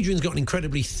mean, Adrian's got an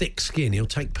incredibly thick skin. He'll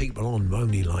take people on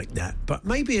only like that. But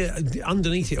maybe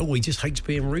underneath it all, he just hates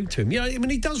being rude to him. Yeah, I mean,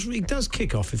 he does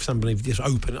kick off if somebody just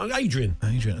open. Adrian,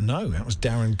 no, that was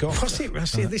Darren Goff. What's it?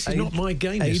 This is not my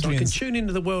game. I can tune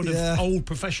into the world of old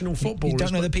professional footballers. You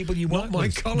don't know the people you work with. Not my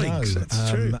colleagues. No,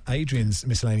 that's true. Adrian's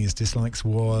miscellaneous dislikes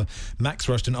were Max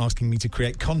Rushton asking me to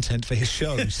create content for his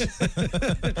shows.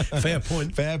 Fair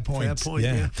point. Fair point,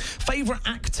 yeah. Favourite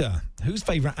actor? Whose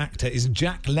favourite actor is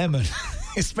Jack Lemmon?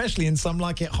 Especially in Some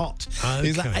Like It Hot. Okay.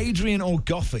 Is that Adrian or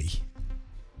Goffey?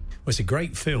 Well, it's a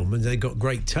great film and they've got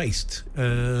great taste.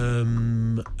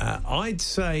 I'd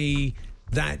say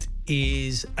that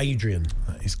is Adrian.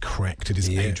 That is correct. It is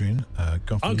Adrian.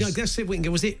 Goffey's... Oh, let's see if we can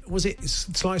get. Was it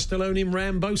Sly Stallone in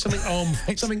Rambo? Something armed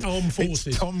forces.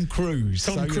 It's Tom Cruise.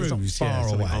 Tom Cruise.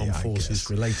 Far away. Armed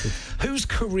forces related. Whose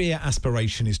career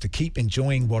aspiration is to keep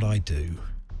enjoying what I do?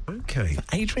 Okay.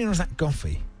 Adrian or is that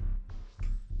Goffey?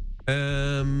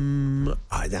 That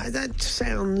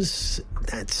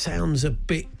sounds a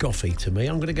bit Goffey to me.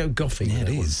 I'm going to go Goffey. Yeah, it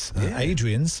is.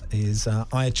 Adrian's is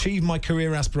I achieve my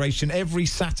career aspiration every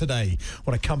Saturday.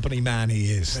 What a company man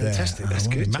he is. Fantastic. That's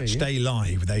good. Match Day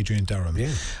Live with Adrian Durham. Yeah.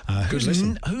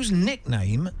 Whose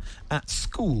nickname at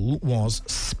school was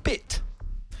Spit?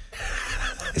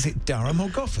 Is it Durham or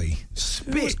Goffey?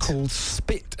 Spit. It was called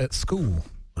Spit at school.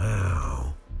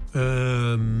 Wow.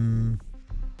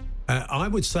 I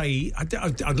would say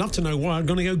I'd love to know why. I'm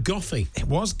going to go Goffey. It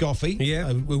was Goffey.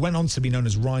 Yeah. We went on to be known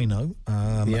as Rhino.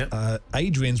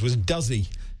 Adrian's was Duzzy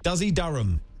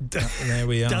Durham. There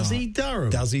we are. Duzzy Durham.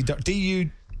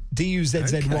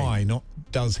 D-U-Z-Z-Y, not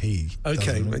does he.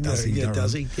 Okay. Duzzy Durham.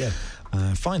 Duzzy. Yeah.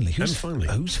 Finally,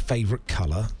 whose favourite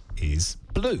colour is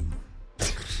blue?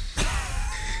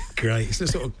 Great. It's the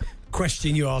sort of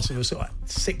question you ask of a sort of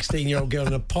 16-year-old girl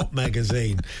in a pop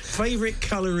magazine. Favourite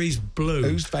colour is blue.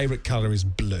 Whose favourite colour is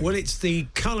blue? Well, it's the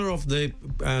colour of the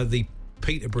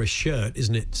Peterborough shirt,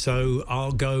 isn't it? So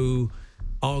I'll go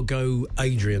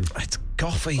Adrian. It's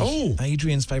Goffey. Oh,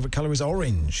 Adrian's favourite colour is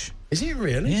orange. Is it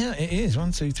really? Yeah, it is.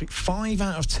 1, 2, 3, 5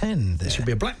 out of 10. There should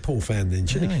be a Blackpool fan then,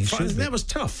 shouldn't he? That was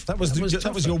tough. That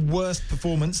was your worst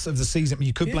performance of the season.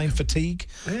 You could blame fatigue.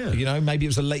 Yeah. You know, maybe it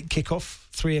was a late kickoff,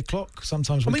 3 o'clock.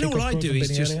 Sometimes. All I do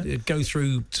is just go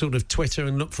through sort of Twitter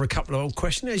and look for a couple of old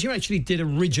questionnaires. You actually did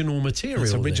original material.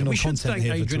 It's original we content. Should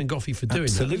thank Adrian and Goffey for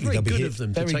doing that. Very good of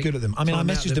them. Very good of them. I mean, I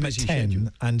messaged them at 10,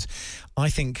 and I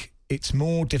think it's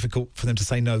more difficult for them to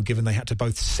say no, given they had to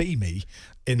both see me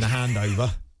in the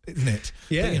handover. Isn't it?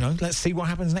 Yeah. But, let's see what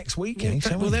happens next week.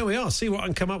 Well, there we are. See what I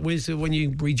can come up with when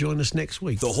you rejoin us next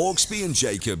week. The Hawksbee and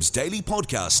Jacobs Daily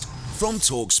Podcast from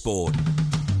TalkSport.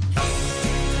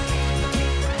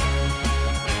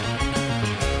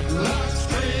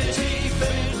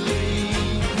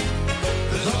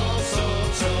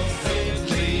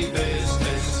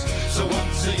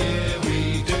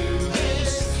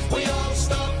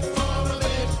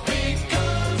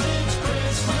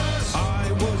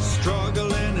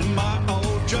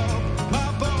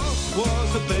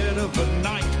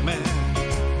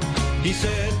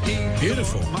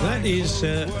 Beautiful. That is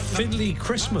Fiddly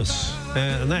Christmas,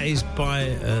 and that is by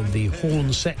the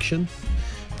Horn Section.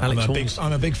 I'm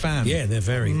a big fan. Yeah, they're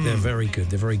very good.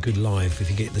 They're very good live. If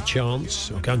you get the chance,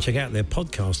 go and check out their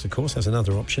podcast. Of course, that's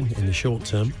another option in the short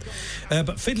term.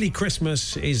 But Fiddly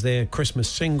Christmas is their Christmas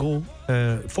single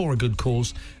for a good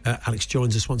cause. Alex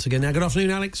joins us once again now. Good afternoon,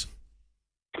 Alex.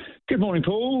 Good morning,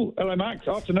 Paul. Hello, Max.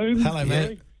 Afternoon. Hello,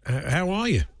 mate. How are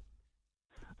you?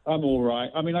 I'm all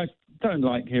right. I mean, I don't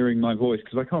like hearing my voice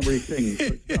because I can't really sing.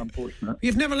 So it's unfortunate.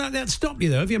 You've never let that stop you,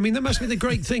 though, have you? I mean, that must be the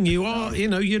great thing. You are,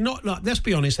 you're not like. Let's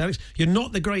be honest, Alex. You're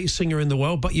not the greatest singer in the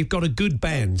world, but you've got a good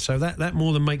band, so that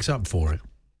more than makes up for it.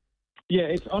 Yeah,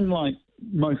 it's unlike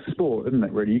most sport, isn't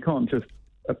it? Really, you can't just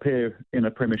appear in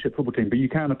a Premiership football team, but you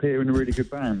can appear in a really good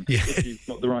band if you've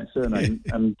got the right surname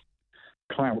and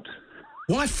clout.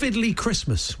 Why Fiddly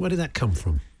Christmas? Where did that come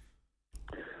from?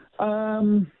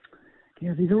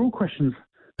 Yeah, these are all questions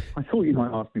I thought you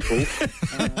might ask me, Paul.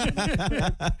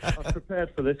 I've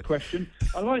prepared for this question.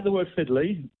 I like the word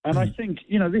fiddly, and I think,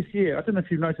 this year, I don't know if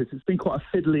you've noticed, it's been quite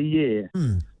a fiddly year.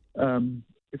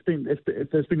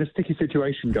 There's been a sticky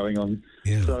situation going on.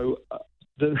 Yeah. So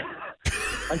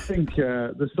I think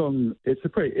the song, it's a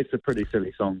pretty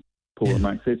silly song, Paul and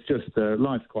Max. It's just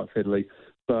life's quite fiddly,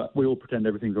 but we all pretend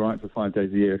everything's all right for 5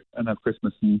 days a year and have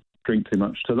Christmas and drink too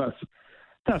much. So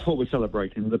that's what we're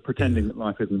celebrating, the pretending that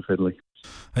life isn't fiddly.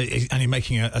 And you're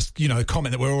making a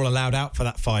comment that we're all allowed out for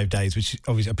that 5 days, which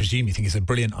obviously I presume you think is a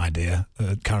brilliant idea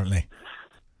currently.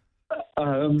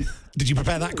 Did you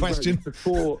prepare that question?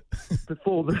 Before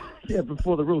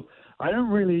the rules. I don't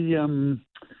really...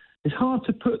 it's hard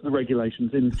to put the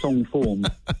regulations in song form.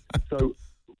 So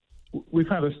we've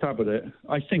had a stab at it.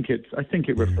 I think it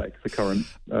reflects the current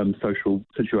social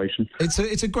situation.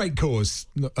 It's a great cause,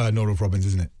 Nora Robbins,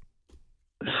 isn't it?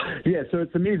 Yeah, so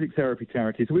it's a music therapy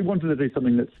charity. So we wanted to do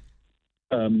something that's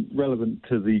relevant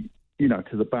to the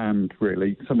band,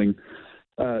 really. Something,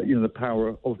 the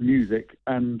power of music.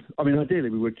 And I mean, ideally,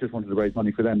 we would just wanted to raise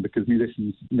money for them because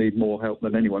musicians need more help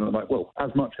than anyone. I'm like, well, as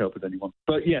much help as anyone.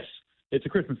 But yes, it's a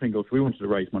Christmas single, so we wanted to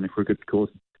raise money for a good cause.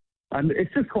 And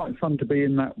it's just quite fun to be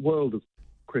in that world of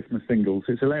Christmas singles.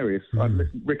 It's hilarious.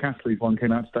 Rick Astley's one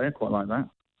came out today. I quite like that.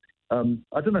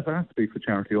 I don't know if it has to be for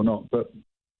charity or not, but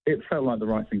it felt like the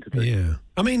right thing to do. Yeah.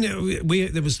 I mean,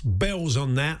 there was bells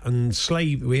on that and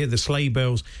we hear the sleigh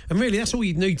bells. And really, that's all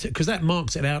you need to, because that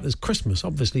marks it out as Christmas,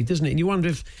 obviously, doesn't it? And you wonder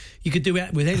if you could do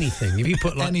that with anything. If you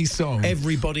put like any song,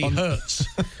 Everybody Hurts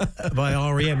by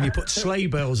R.E.M., you put sleigh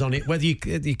bells on it, whether you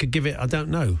could give it, I don't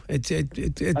know. I'm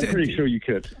pretty sure you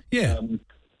could. Yeah.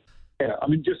 Yeah, I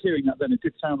mean, just hearing that then, it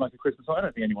did sound like a Christmas song. I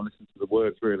don't think anyone listens to the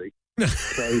words, really.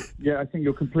 So, yeah, I think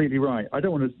you're completely right. I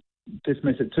don't want to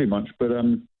dismiss it too much, but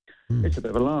it's a bit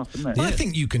of a laugh, isn't it? Well, I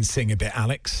think you can sing a bit,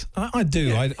 Alex. I do.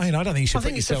 Yeah. I don't think you should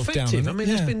put yourself down. I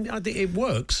mean, I think it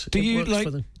works. Do you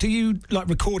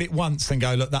record it once and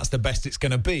go, look, that's the best it's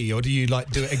going to be, or do you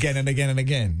do it again and again and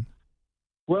again?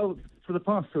 Well, for the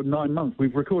past 9 months,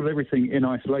 we've recorded everything in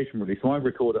isolation, really. So I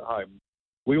record at home.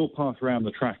 We all pass around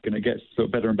the track and it gets sort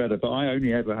of better and better, but I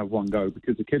only ever have one go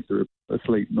because the kids are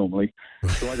asleep normally.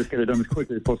 So I just get it done as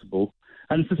quickly as possible.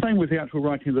 And it's the same with the actual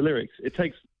writing of the lyrics. It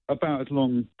takes about as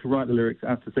long to write the lyrics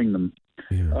as to sing them.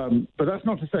 Yeah. But that's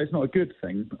not to say it's not a good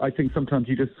thing. I think sometimes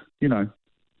you just,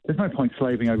 there's no point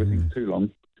slaving over things too long.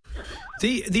 For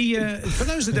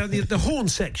those that don't, the horn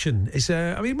section is.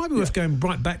 It might be worth going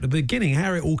right back to the beginning,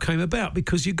 how it all came about,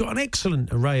 because you've got an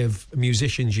excellent array of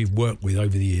musicians you've worked with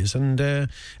over the years, and it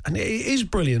is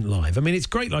brilliant live. I mean, it's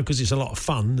great live because it's a lot of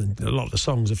fun, and a lot of the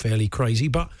songs are fairly crazy,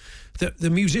 but the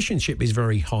musicianship is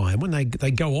very high, and when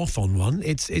they go off on one,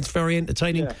 it's very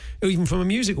entertaining, even from a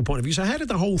musical point of view. So, how did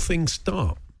the whole thing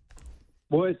start?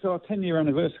 Well, it's our 10-year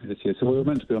anniversary this year, so we were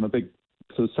meant to be on a big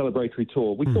sort of celebratory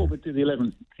tour. We thought we'd do the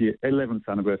 11th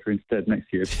anniversary instead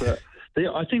next year. But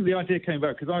I think the idea came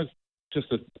about because I was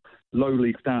just a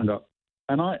lowly stand-up.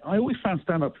 And I always found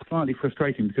stand-up slightly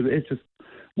frustrating because it's just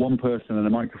one person and a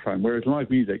microphone, whereas live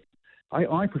music,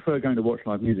 I prefer going to watch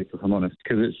live music, if I'm honest,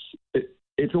 because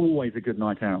it's always a good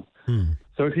night out.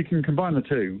 So if you can combine the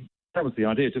two, that was the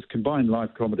idea, just combine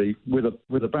live comedy with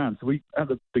a band. So at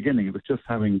the beginning, it was just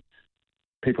having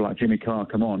people like Jimmy Carr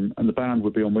come on, and the band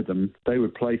would be on with them. They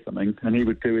would play something, and he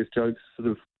would do his jokes sort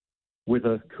of with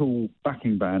a cool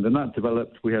backing band. And that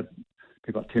developed. We had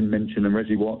people like Tim Minchin and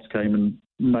Reggie Watts came and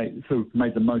made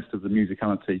the most of the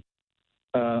musicality.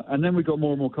 And then we got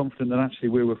more and more confident that actually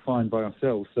we were fine by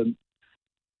ourselves. And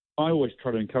I always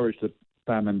try to encourage the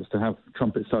band members to have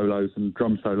trumpet solos and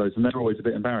drum solos, and they're always a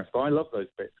bit embarrassed. But I love those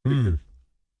bits because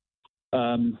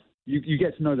you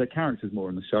get to know their characters more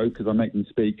in the show because I make them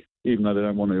speak even though they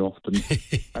don't want to often.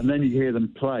 And then you hear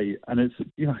them play, and it's,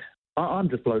 I'm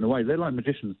just blown away. They're like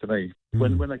magicians to me.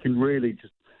 When they can really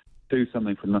just do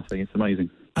something from nothing, it's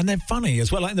amazing. And they're funny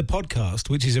as well. Like in the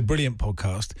podcast, which is a brilliant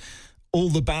podcast, all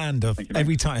the band of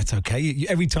every time. It's okay.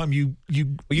 Every time you've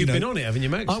been on it, haven't you,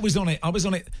 Max? I was on it.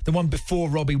 The one before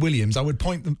Robbie Williams. I would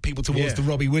point people towards the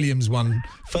Robbie Williams one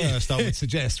first. I would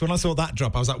suggest. When I saw that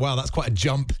drop, I was like, wow, that's quite a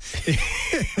jump.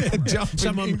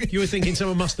 You were thinking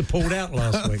someone must have pulled out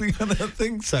last week. I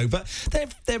think so. But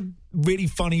they're really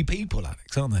funny people,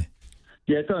 Alex, aren't they?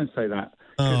 Yeah, don't say that.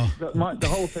 Oh. The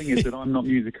whole thing is that I'm not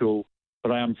musical,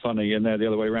 but I am funny, and they're the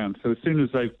other way around. So as soon as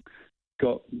they've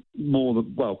got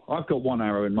I've got one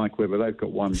arrow in my quiver, they've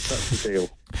got one. That's the deal.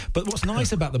 But what's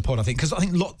nice about the pod, I think, because I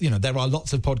think there are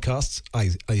lots of podcasts.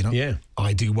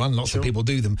 I do one. Lots of people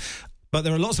do them. But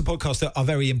there are lots of podcasts that are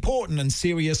very important and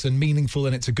serious and meaningful,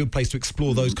 and it's a good place to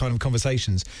explore those kind of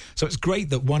conversations. So it's great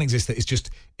that one exists that is just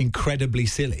incredibly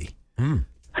silly.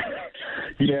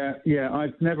 Yeah.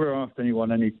 I've never asked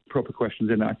anyone any proper questions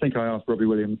in it. I think I asked Robbie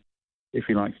Williams if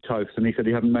he likes toast, and he said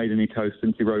he hadn't made any toast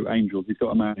since he wrote Angels. He's got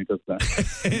a man who does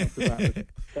that.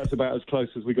 That's about as close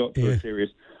as we got to a serious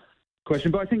question.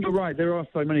 But I think you're right. There are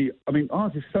so many. I mean,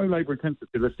 ours is so labour-intensive.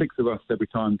 There's 6 of us every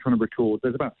time trying to record.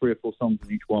 There's about 3 or 4 songs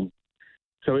in each one.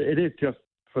 So it is just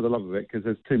for the love of it, because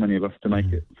there's too many of us to make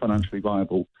it financially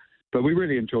viable. But we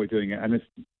really enjoy doing it, and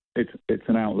it's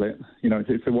an outlet.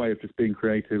 It's a way of just being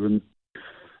creative and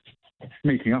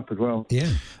meeting up as well. Yeah.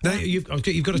 Now you've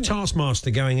got a Taskmaster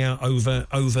going out over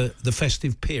the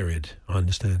festive period, I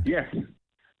understand. Yes.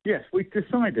 We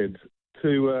decided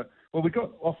to. We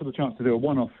got offered the chance to do a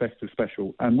one-off festive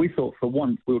special, and we thought for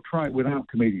once we'll try it without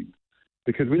comedians,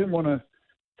 because we didn't want to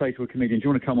say to a comedian, "Do you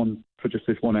want to come on for just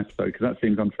this one episode?" Because that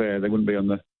seems unfair. They wouldn't be on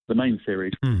the main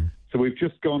series. So we've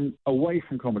just gone away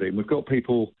from comedy, and we've got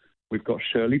people. We've got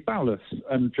Shirley Ballas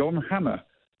and John Hammer.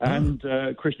 And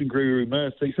Christian Guru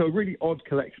Mercy. So a really odd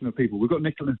collection of people. We've got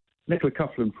Nicola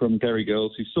Coughlan from Derry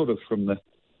Girls, who's sort of from the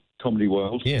comedy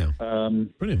world. Yeah.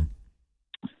 Brilliant.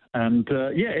 And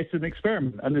it's an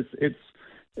experiment, and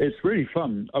it's really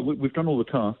fun. We've done all the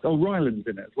tasks. Oh, Ryland's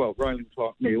in it as well. Ryland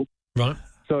Clark Neal. Right.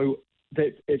 So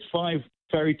it's 5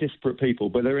 very disparate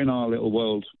people, but they're in our little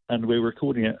world, and we're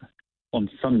recording it on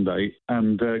Sunday,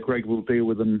 and Greg will deal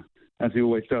with them as he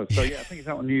always does. So I think it's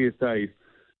out on New Year's Day.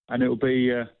 And it'll be,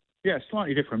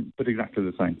 slightly different, but exactly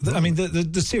the same. I mean,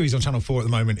 the series on Channel 4 at the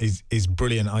moment is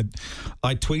brilliant.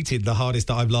 I tweeted the hardest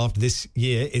that I've laughed this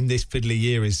year, in this fiddly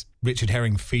year, is Richard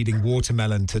Herring feeding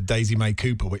watermelon to Daisy May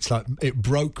Cooper, which, it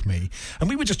broke me. And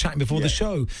we were just chatting before the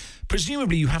show.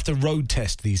 Presumably you have to road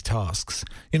test these tasks.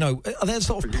 Are there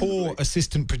sort of poor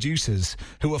assistant producers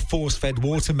who are force-fed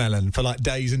watermelon for,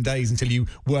 days and days until you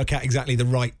work out exactly the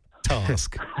right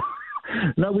task?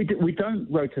 No, we don't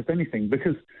road test anything,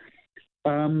 because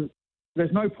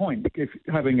there's no point if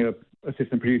having an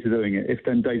assistant producer doing it if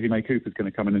then Daisy May Cooper's going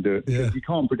to come in and do it. Because you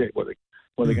can't predict what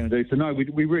they're going to do. So no,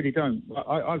 we really don't.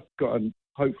 I've got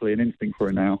hopefully an instinct for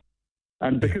it now,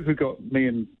 and because we've got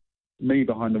me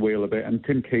behind the wheel a bit, and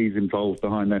Tim Key's involved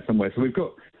behind there somewhere. So we've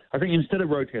got. I think instead of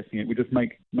road testing it, we just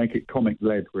make it comic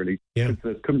led, really. Yeah.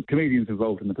 Because there's comedians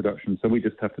involved in the production, so we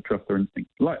just have to trust their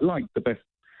instincts. Like the best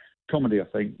comedy, I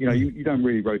think. You don't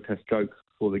really road test jokes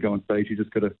before they go on stage. You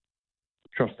just got to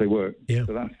trust they work. Yeah.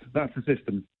 So that's the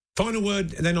system. Final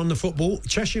word then on the football.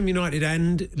 Chesham United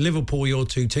and Liverpool, your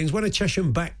 2 teams. When are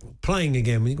Chesham back playing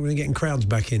again? When are getting crowds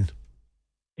back in?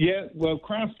 Yeah, well,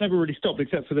 crowds never really stopped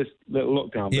except for this little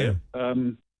lockdown bit.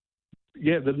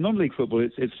 The non-league football,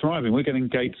 it's thriving. We're getting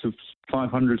gates of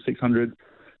 500, 600. And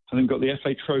then we've got the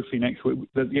FA Trophy next week.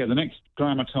 The next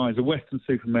glamour ties are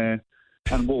Weston-super-Mare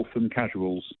and Waltham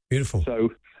Casuals. Beautiful. So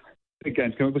big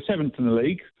games coming. We're 7th in the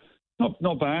league.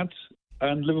 Not bad.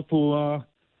 And Liverpool are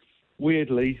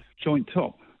weirdly joint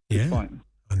top. Yeah,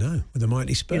 I know, with the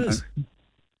mighty Spurs.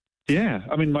 Yeah,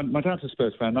 I mean, my dad's a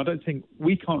Spurs fan. I don't think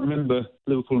we can't remember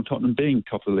Liverpool and Tottenham being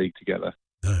top of the league together.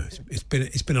 No,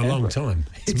 it's been a long time.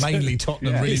 It's mainly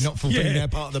Tottenham really not fulfilling their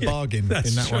part of the bargain in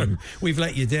that true. one. We've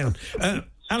let you down.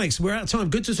 Alex, we're out of time.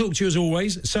 Good to talk to you as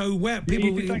always. So where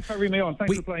people... Thanks for having me on.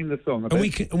 Thanks for playing the song. And we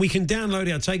can download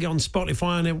it. I'll take it on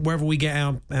Spotify and wherever we get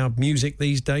our music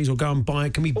these days, or go and buy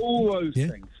it. Can we... All those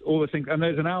things. All the things. And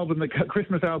there's an album,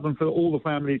 Christmas album for all the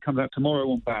family. It comes out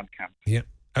tomorrow on Bandcamp. Yeah.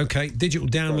 Okay, digital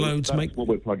downloads. So that's what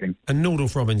we're plugging. And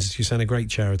Nordorf Robbins, you sound a great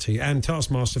charity. And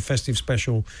Taskmaster Festive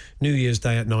Special, New Year's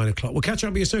Day at 9 o'clock. We'll catch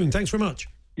up with you soon. Thanks very much.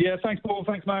 Yeah, thanks, Paul.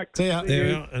 Thanks, Mac. See ya. There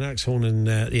we are. And Alex Horn and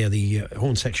the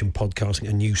Horn Section podcasting,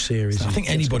 a new series. So I think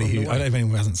anybody I don't know if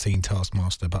anyone who hasn't seen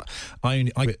Taskmaster, but I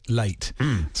got late,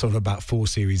 sort of about 4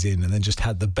 series in, and then just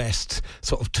had the best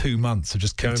sort of 2 months of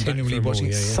just continually watching.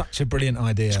 It's such a brilliant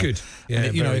idea. It's good. Yeah,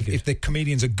 and if the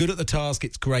comedians are good at the task,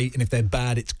 it's great, and if they're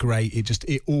bad, it's great.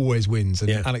 It always wins. And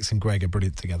Alex and Greg are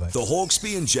brilliant together. The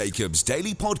Hawksbee and Jacobs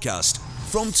Daily Podcast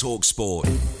from TalkSport.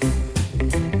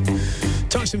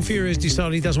 Tyson Fury has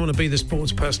decided he doesn't want to be the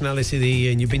sports personality of the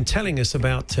year, and you've been telling us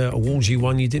about awards you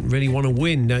won you didn't really want to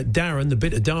win. Darren, the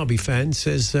bitter Derby fan,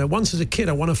 says, once as a kid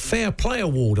I won a Fair Play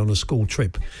award on a school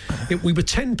trip. We were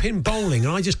 10-pin bowling,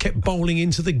 and I just kept bowling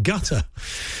into the gutter.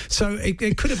 So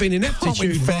it could have been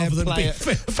ineptitude rather than being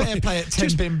fair play at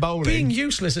 10-pin bowling. Being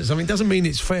useless at something doesn't mean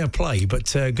it's fair play,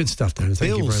 but good stuff, Darren.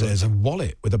 Thank you very says much. a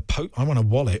wallet with I want a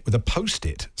wallet with a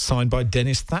post-it signed by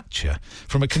Dennis Thatcher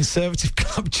from a Conservative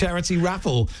Club charity raffle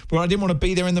where I didn't want to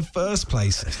be there in the first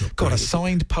place. God, a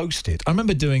signed post-it. I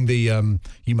remember doing the,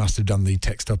 you must have done the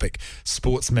text topic,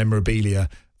 sports memorabilia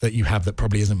that you have that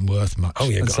probably isn't worth much. Oh,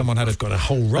 yeah. And someone had got a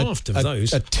whole raft of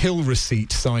those. A till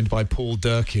receipt signed by Paul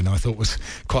Durkin, I thought was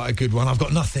quite a good one. I've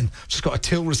got nothing. Just got a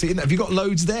till receipt. Have you got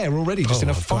loads there already, just in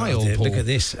a file, Paul? Look at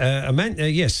this.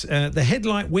 Yes, the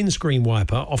headlight windscreen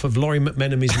wiper off of Laurie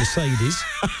McMenamin's Mercedes.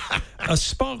 A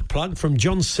spark plug from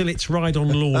John Sillett's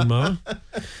ride-on lawnmower.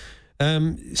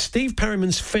 Steve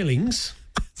Perryman's fillings.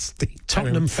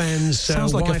 Tottenham fans.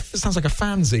 Sounds like wife. sounds like a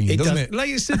fanzine, doesn't it?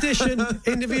 Latest edition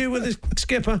interview with the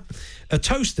skipper. A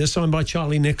toaster signed by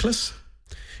Charlie Nicholas.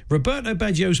 Roberto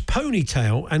Baggio's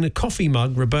ponytail and a coffee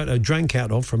mug Roberto drank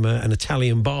out of from an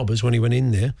Italian barber's when he went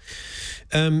in there.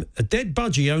 A dead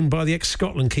budgie owned by the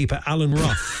ex-Scotland keeper Alan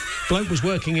Ruff. Bloke was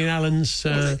working in Alan's.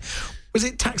 Was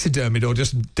it taxidermied or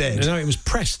just dead? No, it was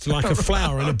pressed like a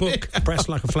flower in a book. Pressed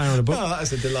like a flower in a book. Oh,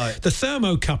 that's a delight. The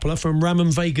thermocoupler from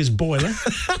Ramon Vega's boiler.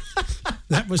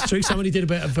 That was true. Somebody did a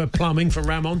bit of plumbing for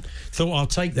Ramon. Thought, I'll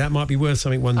take that. Might be worth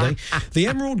something one day. The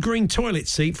emerald green toilet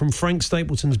seat from Frank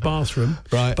Stapleton's bathroom.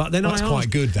 Right. But then that's quite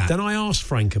good, that. Then I asked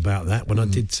Frank about that when I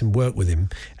did some work with him,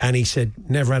 and he said,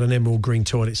 never had an emerald green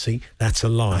toilet seat. That's a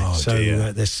lie. Oh, so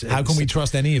how can we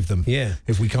trust any of them? Yeah.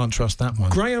 If we can't trust that one.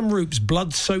 Graham Roop's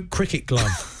blood-soaked cricket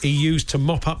glove he used to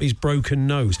mop up his broken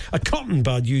nose. A cotton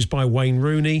bud used by Wayne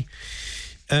Rooney.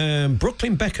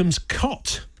 Brooklyn Beckham's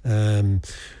cot.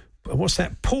 What's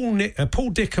that? Paul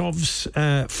Dickov's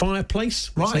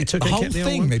fireplace. Right, they took the whole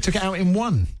thing. They took it out in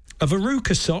one. A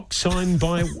Veruca sock signed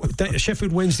by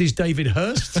Sheffield Wednesday's David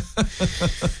Hurst.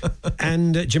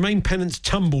 And Jermaine Pennant's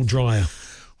tumble dryer.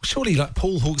 Surely, like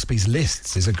Paul Hawksby's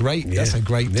lists is a great. Yeah. That's a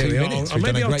great 2 minutes. We've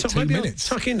done a great 2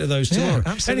 minutes. I'll tuck into those tomorrow.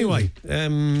 Yeah, absolutely.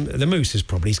 Anyway, the Moose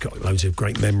he's got loads of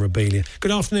great memorabilia. Good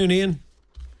afternoon, Ian.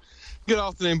 Good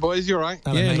afternoon, boys. You all right?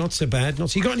 Hello, mate. Not so bad.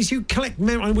 You got any? You collect?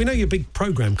 We know you're big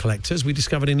programme collectors. We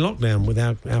discovered in lockdown with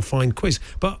our fine quiz.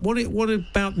 But what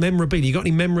about memorabilia? You got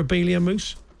any memorabilia,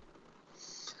 Moose?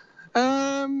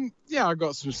 Yeah, I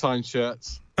got some signed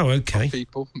shirts. Oh, okay.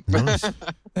 People. Nice.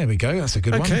 There we go. That's a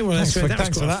good one. Okay, well, thanks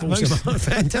for that.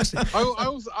 Fantastic. I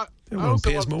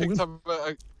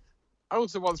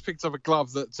also once picked up a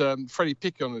glove that Freddie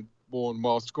Picon had worn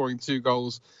while scoring 2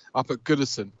 goals up at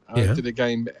Goodison. Did a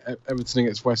game Everton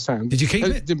against West Ham. Did you keep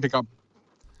it? Didn't pick up.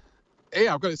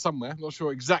 Yeah, I've got it somewhere. I'm not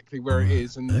sure exactly where it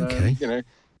is. And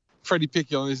Freddie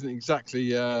Picon isn't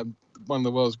exactly one of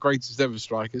the world's greatest ever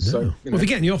strikers. No. So, if we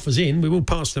get any offers in, we will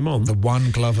pass them on. The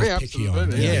one glove of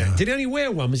Picon. Yeah. Did he only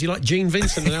wear one? Was he like Gene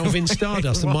Vincent and Alvin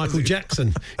Stardust and Michael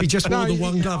Jackson? He just wore the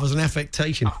one glove as an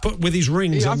affectation, but with his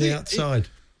rings on the outside.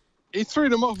 He threw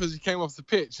them off as he came off the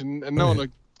pitch, and no one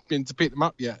had been to pick them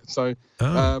up yet. So,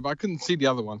 but I couldn't see the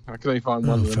other one. I could only find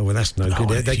one. Well, that's no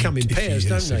good. They come in pairs,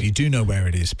 don't they? If you do know where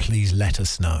it is, please let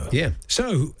us know. Yeah.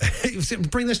 So,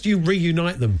 bring us to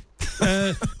reunite them.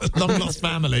 Long lost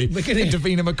family.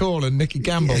 Davina McCall and Nicky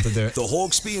Gamble to do it. The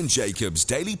Hawksby and Jacobs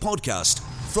Daily Podcast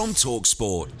from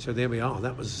TalkSport. So there we are.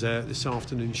 That was this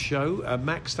afternoon's show.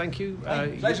 Max, thank you.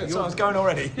 Pleasure. So I was going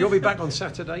already. You'll be back on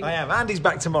Saturday. I am. Andy's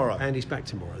back tomorrow.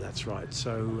 That's right.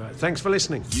 So thanks for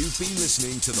listening. You've been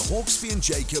listening to the Hawksby and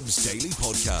Jacobs Daily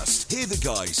Podcast. Hear the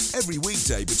guys every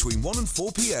weekday between 1 and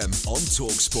 4 p.m. on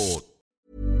TalkSport.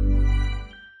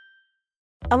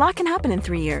 A lot can happen in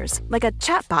 3 years, like a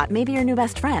chatbot may be your new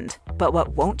best friend. But what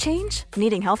won't change?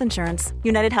 Needing health insurance.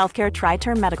 United Healthcare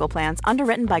Tri-Term Medical Plans,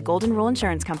 underwritten by Golden Rule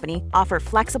Insurance Company, offer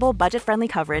flexible, budget-friendly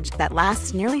coverage that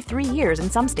lasts nearly 3 years in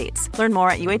some states. Learn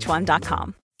more at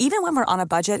uh1.com. Even when we're on a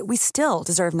budget, we still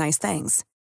deserve nice things.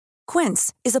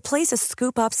 Quince is a place to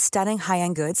scoop up stunning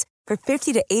high-end goods for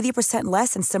 50 to 80%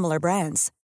 less than similar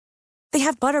brands. They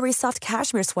have buttery soft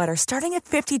cashmere sweaters starting at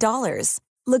 $50,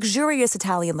 luxurious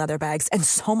Italian leather bags, and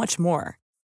so much more.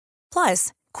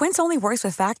 Plus, Quince only works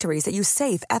with factories that use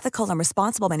safe, ethical, and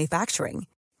responsible manufacturing.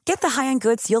 Get the high-end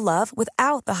goods you'll love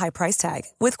without the high price tag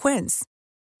with Quince.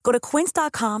 Go to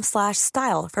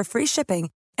quince.com/style for free shipping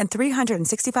and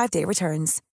 365-day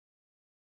returns.